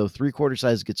honest, though, 3/4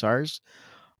 size guitars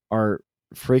are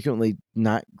frequently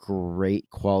not great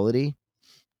quality,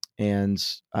 and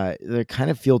they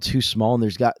kind of feel too small.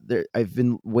 And I've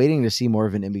been waiting to see more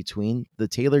of an in between. The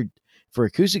Taylor for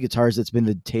acoustic guitars, it's been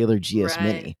the Taylor GS Right.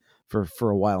 Mini for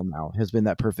a while now. Has been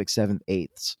that perfect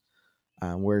 7/8,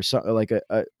 where like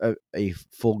a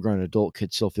full grown adult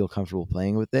could still feel comfortable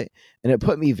playing with it, and it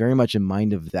put me very much in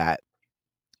mind of that.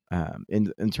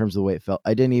 In terms of the way it felt,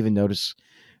 I didn't even notice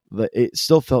that it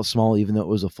still felt small, even though it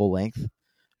was a full length.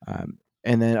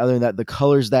 And then other than that, the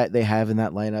colors that they have in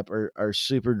that lineup are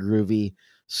super groovy,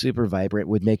 super vibrant,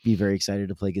 would make me very excited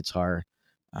to play guitar.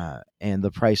 And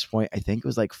the price point, I think it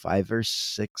was like $500 or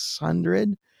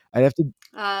 $600. I'd have to.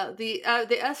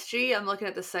 The SG I'm looking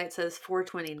at the site says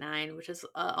 $429, which is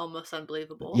almost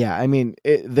unbelievable. Yeah, I mean,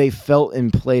 they felt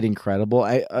and played incredible.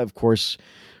 Of course,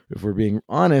 if we're being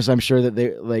honest, I'm sure that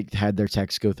they like had their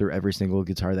techs go through every single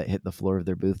guitar that hit the floor of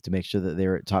their booth to make sure that they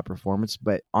were at top performance.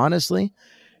 But honestly,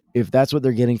 if that's what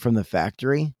they're getting from the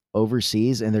factory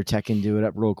overseas and their tech can do it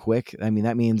up real quick, I mean,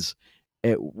 that means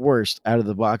at worst out of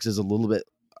the box is a little bit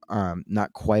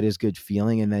not quite as good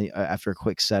feeling. And then after a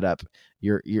quick setup,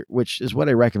 you're which is what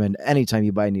I recommend anytime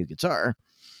you buy a new guitar.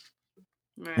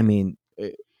 Right. I mean,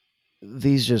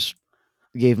 these just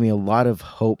gave me a lot of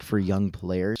hope for young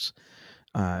players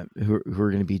who are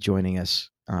going to be joining us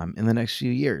in the next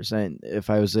few years. And if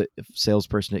I was a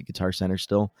salesperson at Guitar Center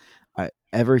still,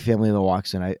 every family that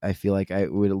walks in, I feel like I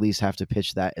would at least have to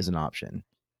pitch that as an option.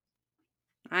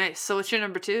 Nice. So what's your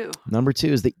number 2? Number 2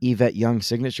 is the Yvette Young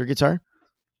signature guitar.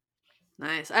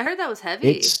 Nice. I heard that was heavy,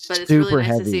 It's but it's really super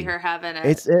nice to see heavy. her having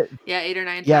it. 8 or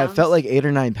 9 pounds. Yeah, it felt like 8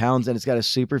 or 9 pounds, and it's got a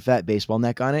super fat baseball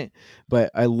neck on it. But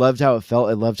I loved how it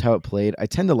felt. I loved how it played. I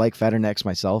tend to like fatter necks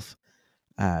myself.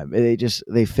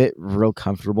 They fit real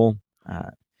comfortable.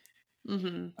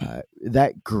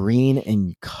 That green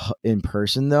in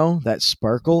person though, that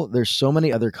sparkle. There's so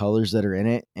many other colors that are in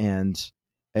it, and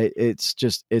it's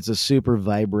a super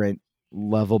vibrant,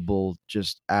 lovable,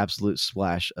 just absolute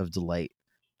splash of delight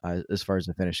as far as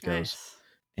the finish goes. Nice.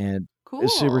 And Cool.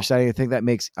 it's super exciting. I think that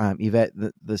makes Yvette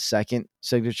the second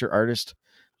signature artist,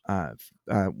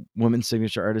 women's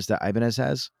signature artist that Ibanez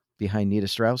has behind Nita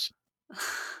Strauss.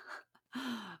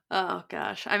 Oh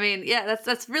gosh. I mean, yeah,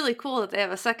 that's really cool that they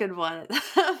have a second one.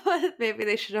 But maybe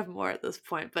they should have more at this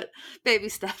point, but baby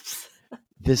steps.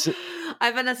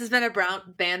 Ibanez has been a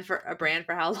brand for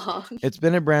how long? It's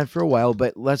been a brand for a while,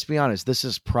 but let's be honest, this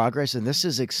is progress and this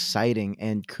is exciting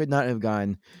and could not have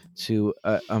gone to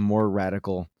a more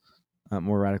radical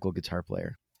guitar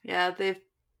player. Yeah, they've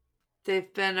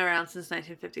been around since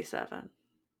 1957.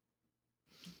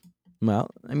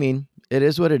 Well, I mean, it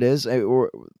is what it is.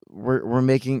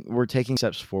 We're taking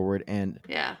steps forward, and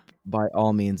yeah, by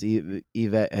all means,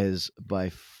 Yvette has by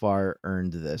far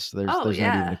earned this. There's not even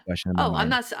a question in my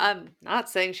mind. I'm not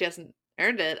saying she hasn't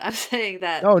earned it. I'm saying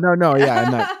that. Oh no, yeah,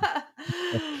 I'm not.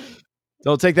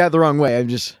 Don't take that the wrong way. I'm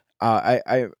just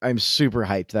I'm super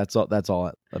hyped. That's all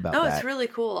about No, that. it's really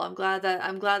cool. I'm glad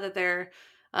that they're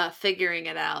figuring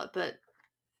it out, but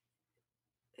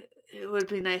it would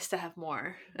be nice to have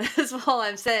more. That's all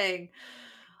I'm saying.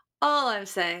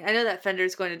 I know that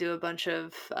Fender's going to do a bunch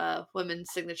of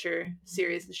women's signature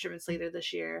series instruments later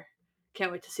this year.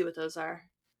 Can't wait to see what those are.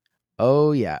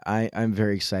 Oh yeah, I'm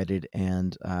very excited,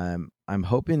 and I'm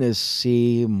hoping to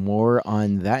see more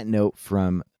on that note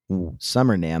from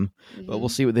Summer NAMM, but we'll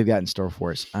see what they've got in store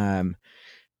for us.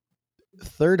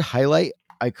 Third highlight,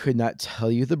 I could not tell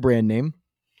you the brand name,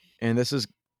 and this is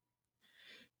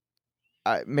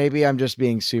maybe I'm just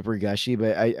being super gushy,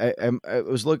 but I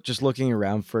was looking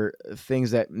around for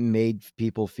things that made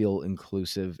people feel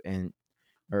inclusive and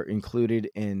or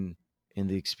included in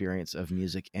the experience of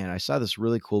music. And I saw this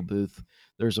really cool booth.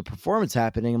 There's a performance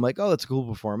happening. I'm like, oh, that's a cool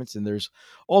performance. And there's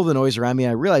all the noise around me.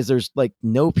 I realized there's like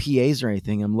no PAs or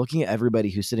anything. I'm looking at everybody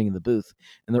who's sitting in the booth,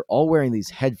 and they're all wearing these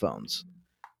headphones.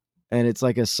 And it's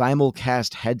like a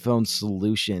simulcast headphone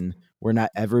solution where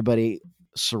not everybody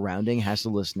surrounding has to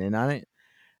listen in on it.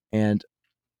 And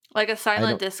like a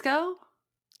silent disco?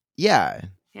 Yeah.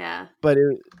 Yeah. But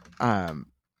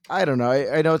I don't know.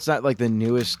 I know it's not like the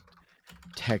newest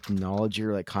technology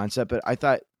or like concept, but I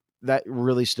thought that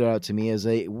really stood out to me as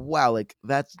a wow, like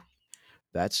that's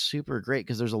super great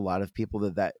because there's a lot of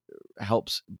people that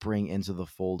helps bring into the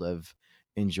fold of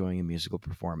enjoying a musical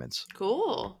performance.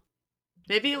 Cool.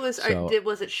 Maybe it was. So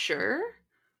Was it Shure?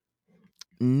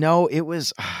 no, it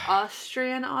was.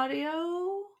 Austrian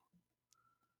Audio.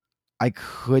 I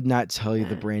could not tell you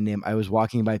the brand name. I was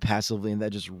walking by passively, and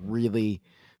that just really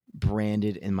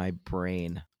branded in my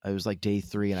brain. I was like day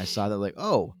 3, and I saw that like,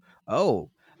 oh,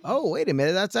 wait a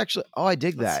minute, that's actually. Oh, I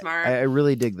dig That's that. smart. I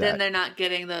really dig that. Then they're not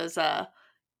getting those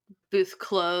booth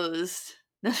closed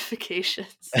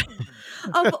notifications.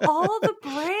 Of all the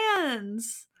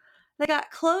brands that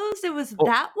got closed, it was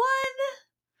that one?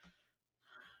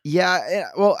 Yeah,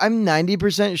 well, I'm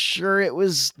 90% sure it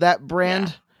was that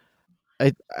brand.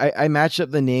 I matched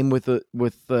up the name with the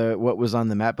what was on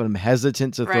the map, but I'm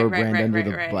hesitant to throw a brand under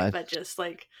the bus. But just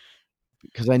like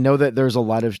because I know that there's a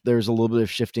little bit of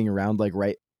shifting around, like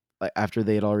right after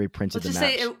they had already printed let's the just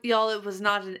maps. say it was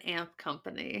not an amp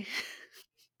company.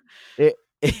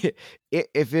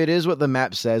 If it is what the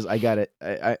map says, I got it.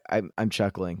 I'm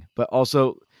chuckling, but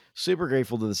also super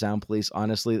grateful to the Sound Police.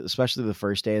 Honestly, especially the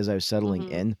first day as I was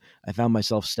settling in, I found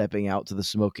myself stepping out to the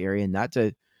smoke area, not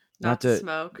to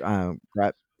smoke,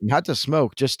 not to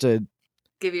smoke, just to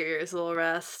give your ears a little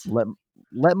rest.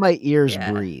 Let my ears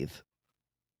breathe.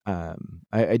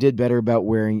 I did better about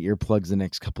wearing earplugs the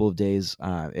next couple of days.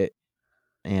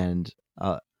 And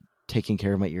taking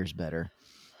care of my ears better.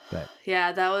 But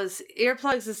yeah, that was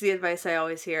earplugs is the advice I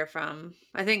always hear from.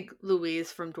 I think Louise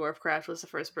from Dwarfcraft was the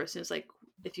first person who's like,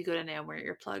 if you go to NAMM, wear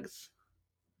earplugs.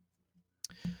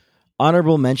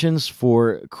 Honorable mentions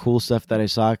for cool stuff that I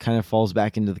saw kind of falls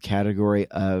back into the category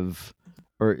of,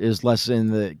 or is less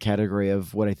in the category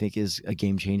of what I think is a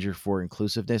game changer for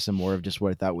inclusiveness and more of just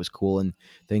what I thought was cool and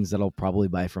things that I'll probably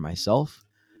buy for myself.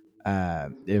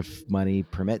 If money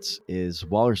permits, is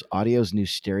Walrus Audio's new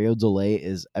stereo delay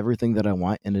is everything that I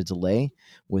want in a delay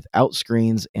without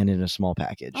screens and in a small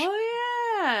package.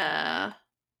 Oh yeah.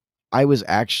 I was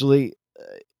actually,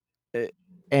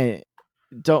 and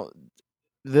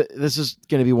this is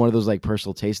going to be one of those like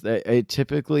personal tastes. I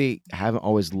typically haven't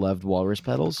always loved Walrus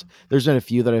pedals. There's been a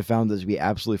few that I found that to be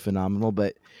absolutely phenomenal,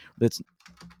 but that's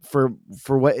for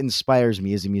what inspires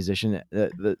me as a musician.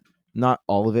 Not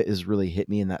all of it has really hit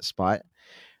me in that spot,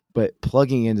 but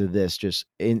plugging into this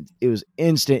it was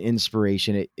instant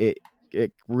inspiration. It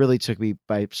really took me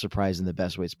by surprise in the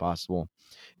best ways possible.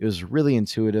 It was really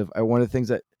intuitive. One of the things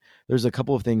that there's a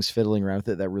couple of things fiddling around with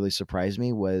it that really surprised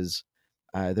me was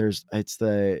it's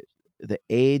the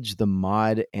age, the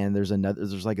mod, and there's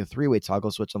like a 3-way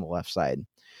toggle switch on the left side.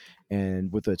 And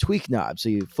with a tweak knob, so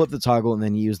you flip the toggle and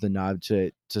then you use the knob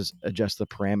to adjust the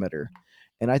parameter.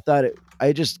 And I thought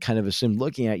I just kind of assumed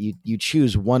looking at you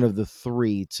choose one of the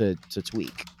 3 to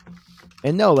tweak.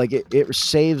 And no, like it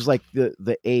saves like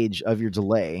the age of your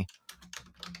delay.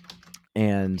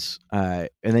 And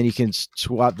then you can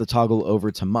swap the toggle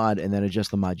over to mod and then adjust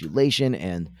the modulation.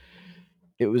 And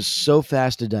it was so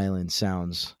fast to dial in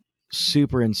sounds,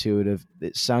 super intuitive.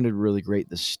 It sounded really great.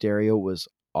 The stereo was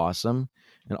awesome.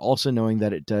 And also knowing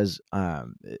that it does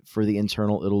for the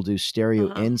internal, it'll do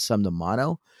stereo in, some to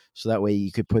mono. So that way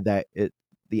you could put that at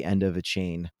the end of a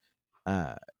chain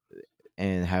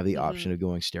and have the option of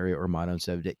going stereo or mono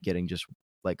instead of getting just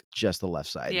the left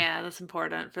side. Yeah, that's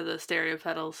important for the stereo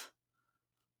pedals.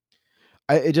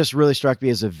 It just really struck me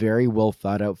as a very well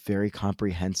thought out, very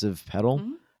comprehensive pedal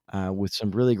with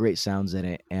some really great sounds in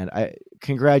it. And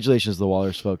congratulations to the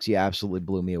Walrus folks. You absolutely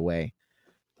blew me away.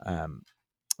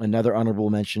 Another honorable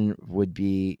mention would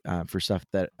be for stuff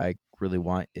that I really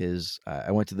want is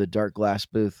I went to the Dark Glass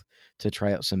booth to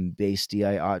try out some bass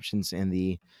DI options, and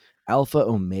the Alpha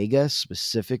Omega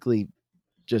specifically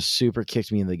just super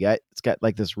kicked me in the gut. It's got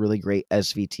like this really great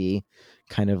SVT,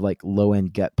 kind of like low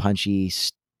end gut punchy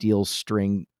steel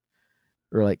string,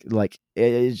 or like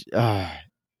it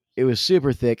was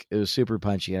super thick. It was super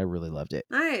punchy. I really loved it.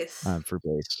 Nice. For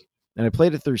bass. And I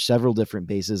played it through several different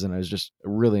basses, and I was just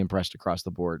really impressed across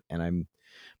the board. And I'm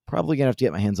probably gonna have to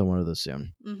get my hands on one of those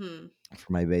soon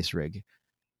for my bass rig.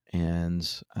 And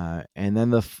then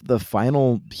the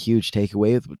final huge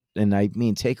takeaway, and I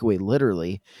mean takeaway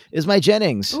literally, is my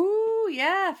Jennings. Ooh,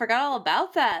 yeah, I forgot all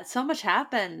about that. So much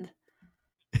happened.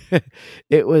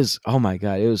 It was, oh my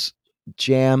god, it was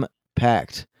jammy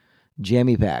packed.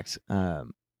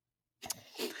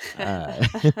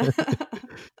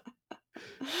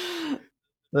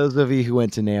 Those of you who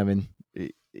went to NAMM,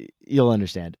 you'll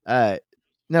understand.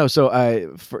 No,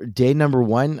 so for day number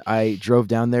 1, I drove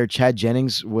down there. Chad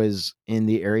Jennings was in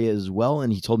the area as well,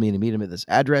 and he told me to meet him at this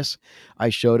address.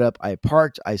 I showed up, I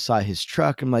parked, I saw his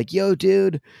truck. I'm like, yo,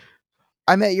 dude,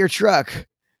 I'm at your truck.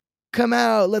 Come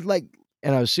out.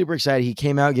 And I was super excited. He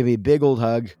came out, gave me a big old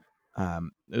hug.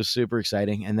 It was super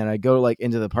exciting. And then I go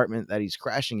into the apartment that he's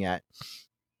crashing at.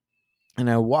 And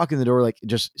I walk in the door,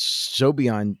 just so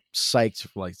beyond psyched.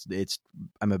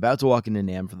 I'm about to walk into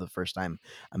NAMM for the first time.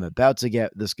 I'm about to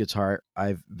get this guitar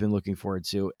I've been looking forward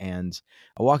to. And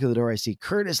I walk in the door, I see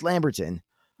Curtis Lamberton.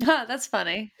 That's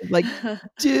funny.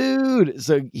 Dude.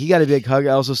 So he got a big hug.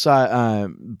 I also saw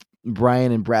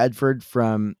Brian and Bradford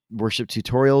from Worship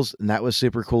Tutorials, and that was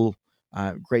super cool.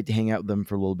 Great to hang out with them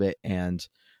for a little bit. And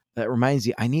that reminds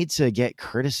me, I need to get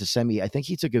Curtis to send me, I think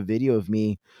he took a video of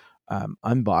me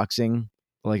unboxing,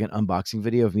 an unboxing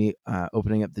video of me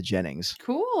opening up the Jennings.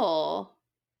 Cool.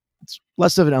 It's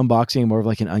less of an unboxing, more of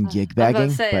an ungig bagging. I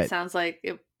was about to say, it sounds like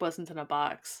it wasn't in a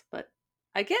box, but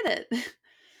I get it.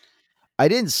 I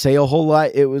didn't say a whole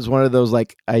lot. It was one of those,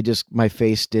 my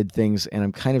face did things, and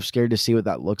I'm kind of scared to see what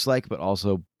that looks like, but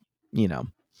also,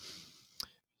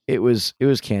 it was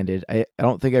candid. I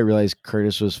don't think I realized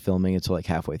Curtis was filming until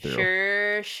halfway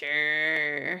through.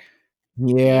 Sure.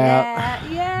 Yeah.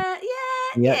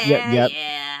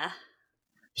 Yeah.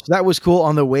 So that was cool.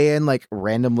 On the way in,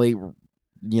 randomly,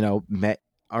 met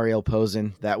Ariel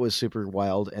Posen. That was super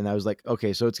wild. And I was like,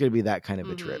 okay, so it's going to be that kind of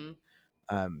a trip.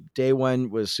 Day 1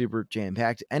 was super jam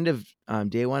packed. End of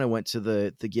day 1, I went to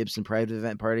the Gibson private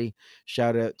event party.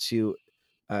 Shout out to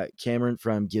Cameron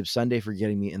from Gibbs Sunday for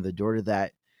getting me in the door to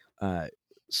that.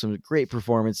 Some great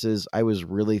performances. I was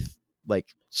really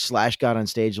Slash got on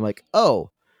stage. I'm like,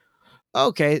 oh,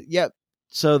 okay. Yep.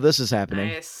 So this is happening.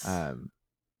 Nice.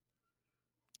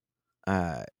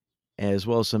 As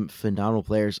well as some phenomenal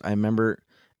players. I remember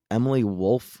Emily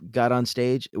Wolf got on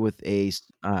stage with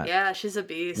yeah, she's a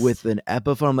beast. with an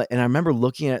Epiphone. And I remember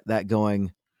looking at that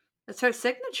going, it's her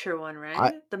signature one,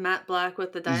 right? The matte black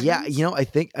with the diamonds. Yeah, I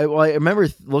think. I remember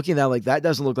looking at that. That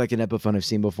doesn't look like an Epiphone I've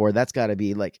seen before. That's got to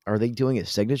be are they doing a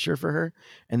signature for her?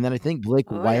 And then I think Blake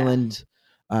Wyland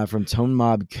from Tone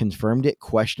Mob confirmed it? ?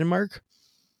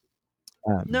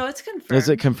 No, it's confirmed. Is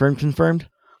it confirmed?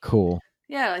 Cool.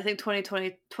 Yeah, I think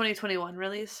 2021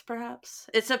 release, perhaps.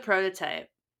 It's a prototype.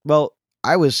 Well,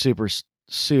 I was super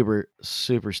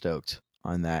stoked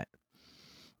on that.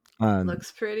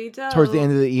 Looks pretty dope. Towards the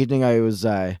end of the evening, I was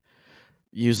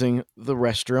using the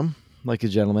restroom like a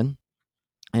gentleman,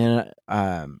 and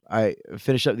I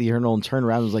finished up the urinal and turned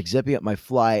around and was zipping up my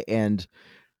fly, and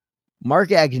Mark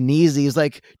Agnesi is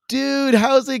like, dude,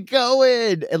 how's it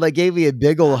going? And gave me a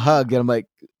big old hug, and I'm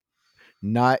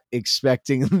not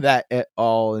expecting that at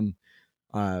all. And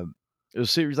it was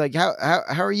super how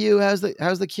are you? How's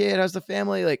the kid? How's the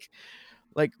family? What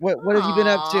have you been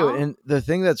up to? And the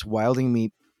thing that's wilding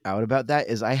me out about that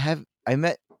is I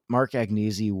met Mark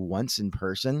Agnesi once in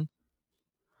person.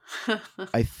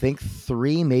 I think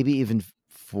 3, maybe even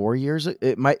 4 years.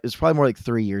 It's probably more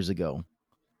 3 years ago.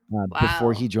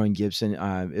 Before he joined Gibson.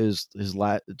 It was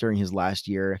during his last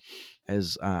year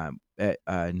as at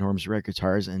Norm's Red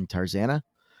Guitars and Tarzana.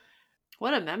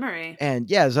 What a memory. And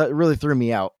yeah, that really threw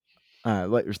me out.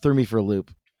 Threw me for a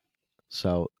loop.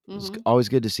 So it's always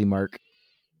good to see Mark.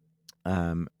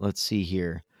 Let's see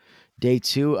here. Day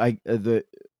 2,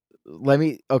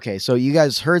 so you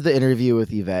guys heard the interview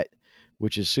with Yvette,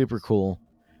 which is super cool,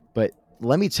 but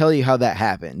let me tell you how that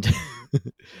happened.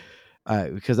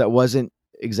 Because that wasn't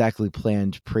exactly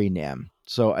planned pre-NAMM.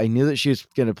 So I knew that she was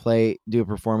going to do a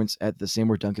performance at the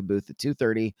Seymour Duncan booth at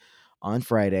 2:30 on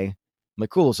Friday. I'm like,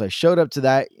 cool. So I showed up to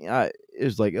that. It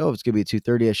was it's going to be at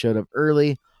 2:30. I showed up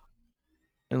early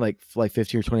and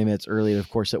 15 or 20 minutes early. And of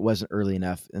course it wasn't early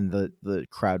enough. And the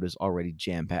crowd was already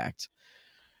jam packed.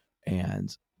 And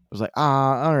I was like,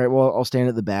 all right, well, I'll stand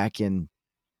at the back. And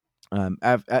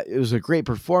it was a great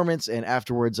performance. And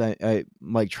afterwards I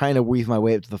trying to weave my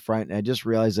way up to the front. And I just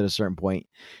realized at a certain point,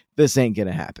 this ain't going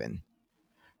to happen.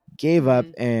 Gave up.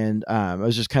 And I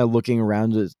was just kind of looking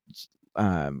around to,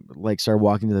 started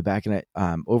walking to the back, and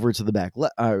I over to the back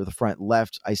or the front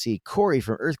left, I see Corey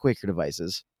from Earthquaker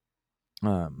Devices.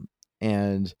 And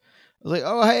I was like,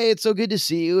 oh, hey, it's so good to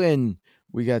see you. And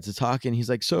we got to talk, and he's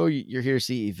like, so you're here to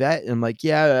see Yvette? And I'm like,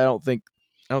 yeah, I don't think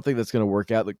that's going to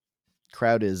work out. The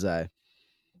crowd is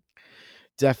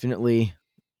definitely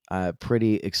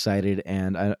pretty excited,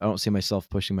 and I don't see myself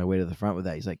pushing my way to the front with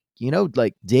that. He's like,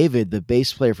 David, the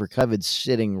bass player for Covet's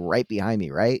sitting right behind me,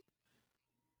 right?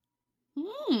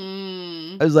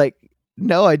 I was like,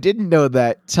 no, I didn't know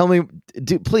that. Tell me,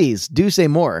 please do say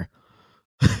more.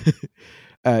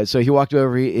 So he walked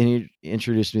over and he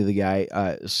introduced me to the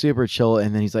guy, super chill.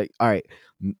 And then he's like, all right,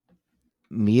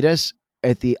 meet us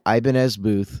at the Ibanez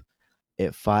booth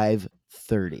at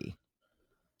 5:30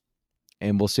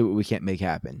 and we'll see what we can't make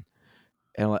happen.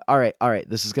 And I'm like, all right,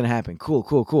 this is going to happen.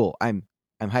 Cool. I'm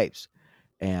hyped.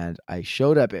 And I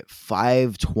showed up at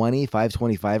 5:20,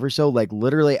 5:25 or so, like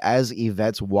literally as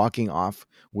Yvette's walking off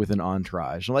with an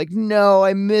entourage. I'm like, no,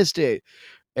 I missed it.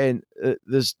 And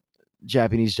this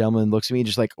Japanese gentleman looks at me and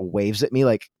just like waves at me,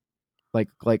 like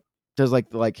does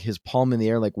like his palm in the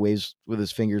air, like waves with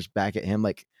his fingers back at him,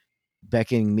 like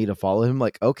beckoning me to follow him.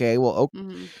 Like, okay, well,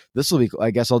 this will be cool.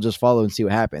 I guess I'll just follow and see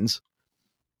what happens.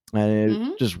 And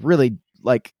it just really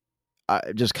like,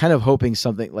 just kind of hoping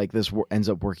something like this ends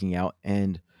up working out.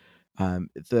 And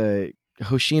the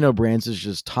Hoshino Brands is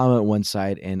just Tama at one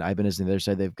side and Ibanez on the other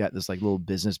side. They've got this like little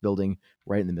business building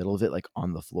right in the middle of it, like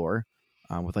on the floor,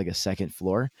 with like a second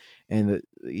floor. And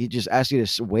he just asked you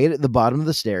to wait at the bottom of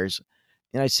the stairs.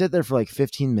 And I sit there for like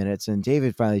 15 minutes. And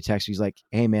David finally texts me. He's like,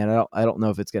 "Hey man, I don't know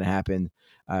if it's gonna happen,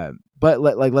 but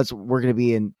we're gonna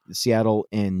be in Seattle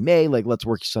in May. Like let's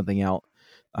work something out."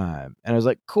 And I was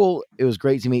like, cool. It was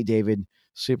great to meet David.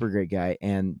 Super great guy.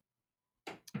 And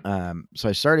so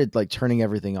I started like turning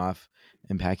everything off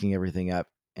and packing everything up.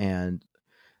 And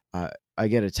I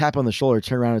get a tap on the shoulder,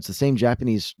 turn around. It's the same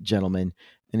Japanese gentleman.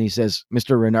 And he says,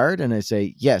 "Mr. Renard?" And I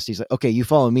say, "Yes." He's like, "Okay, you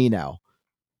follow me now."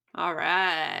 All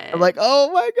right. I'm like,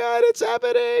 oh my God, it's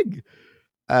happening.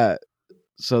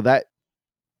 So that,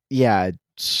 yeah,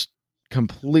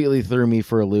 completely threw me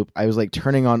for a loop. I was like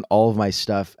turning on all of my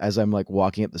stuff as I'm like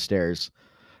walking up the stairs,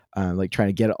 like trying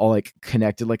to get it all like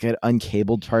connected, like an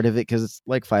uncabled part of it. Cause it's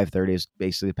like 5:30 is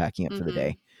basically packing up for the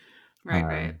day.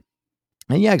 Right.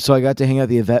 And yeah, so I got to hang out at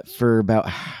the event for about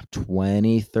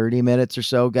 20, 30 minutes or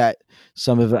so, got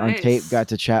some of it on tape, got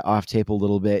to chat off tape a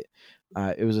little bit.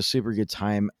 It was a super good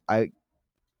time.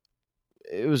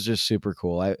 It was just super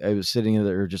cool. I was sitting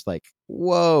there just like,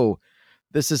 whoa,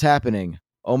 this is happening.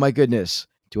 Oh my goodness.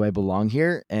 Do I belong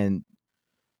here? And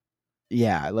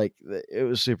yeah, like it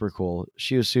was super cool.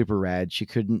 She was super rad. She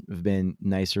couldn't have been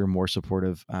nicer, more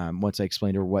supportive. Once I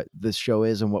explained to her what this show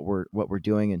is and what we're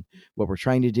doing and what we're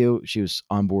trying to do, she was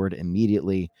on board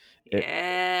immediately.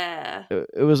 Yeah.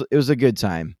 It was a good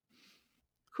time.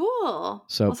 Cool.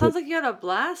 So well, sounds like you had a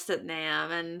blast at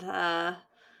NAMM,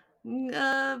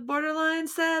 and borderline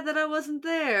sad that I wasn't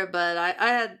there, but I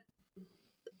had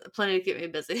plenty to keep me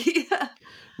busy.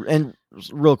 And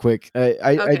real quick,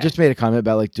 I Okay. just made a comment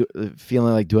about like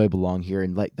feeling like, do I belong here?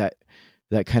 And like that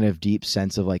kind of deep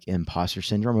sense of like imposter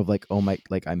syndrome of like, oh my,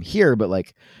 like I'm here, but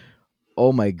like,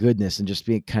 oh my goodness, and just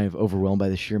being kind of overwhelmed by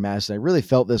the sheer mass. And I really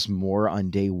felt this more on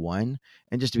day one.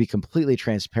 And just to be completely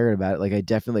transparent about it, like I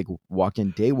definitely like walked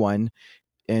in day one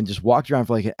and just walked around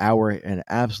for like an hour and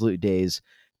absolute daze,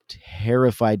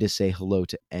 terrified to say hello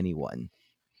to anyone.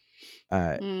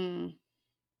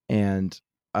 And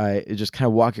I just kind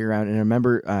of walking around, and I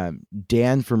remember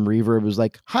Dan from Reverb was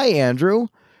like, "Hi, Andrew,"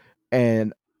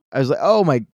 and I was like, "Oh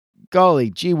my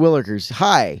golly, gee willikers,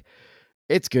 hi!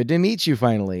 It's good to meet you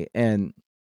finally." And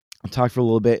I talked for a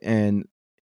little bit, and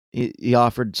he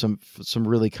offered some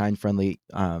really kind, friendly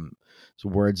some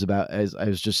words about as I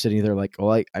was just sitting there like,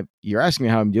 "Well, you're asking me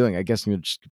how I'm doing. I guess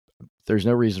there's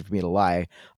no reason for me to lie.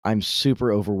 I'm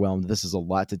super overwhelmed. This is a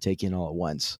lot to take in all at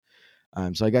once."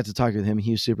 So I got to talk with him.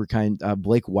 He was super kind.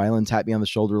 Blake Weiland tapped me on the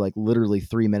shoulder like literally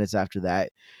 3 minutes after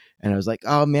that. And I was like,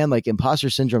 oh man, like imposter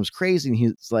syndrome's crazy. And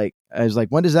he's like, I was like,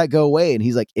 when does that go away? And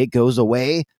he's like, it goes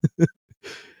away. And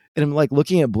I'm like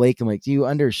looking at Blake. I'm like, do you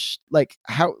like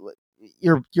how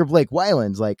you're Blake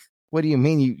Weiland's like, what do you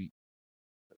mean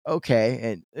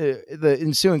okay. And the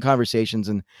ensuing conversations.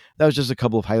 And that was just a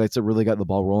couple of highlights that really got the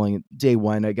ball rolling. Day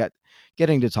one, I got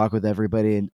getting to talk with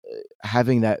everybody and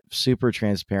having that super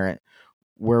transparent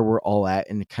where we're all at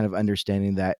and kind of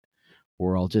understanding that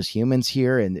we're all just humans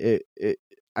here. And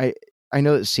I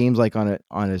know it seems like on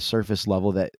a surface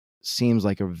level that seems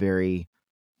like a very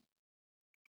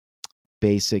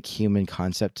basic human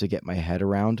concept to get my head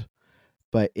around,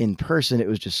 but in person it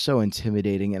was just so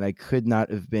intimidating, and I could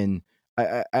not have been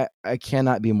I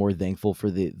cannot be more thankful for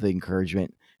the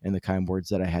encouragement and the kind words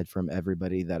that I had from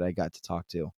everybody that I got to talk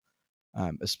to,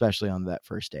 especially on that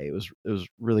first day. It was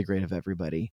really great of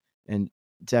everybody, and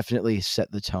definitely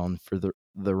set the tone for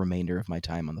the remainder of my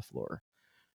time on the floor.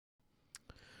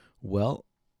 Well,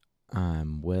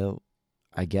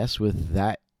 I guess with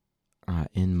that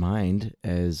in mind,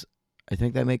 as I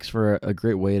think that makes for a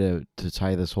great way to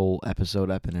tie this whole episode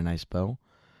up in a nice bow.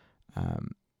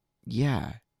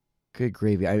 Yeah, good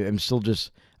gravy. I'm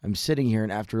sitting here,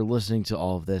 and after listening to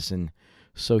all of this and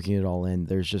soaking it all in,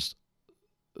 there's just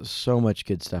so much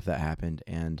good stuff that happened,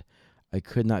 and I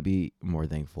could not be more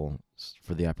thankful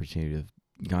for the opportunity to have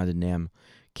gone to NAMM.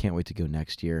 Can't wait to go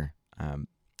next year.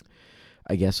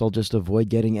 I guess I'll just avoid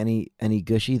getting any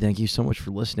gushy. Thank you so much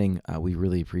for listening. We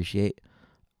really appreciate.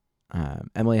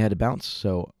 Emily had to bounce,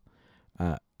 so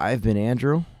I've been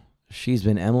Andrew. She's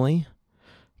been Emily.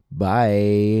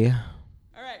 Bye.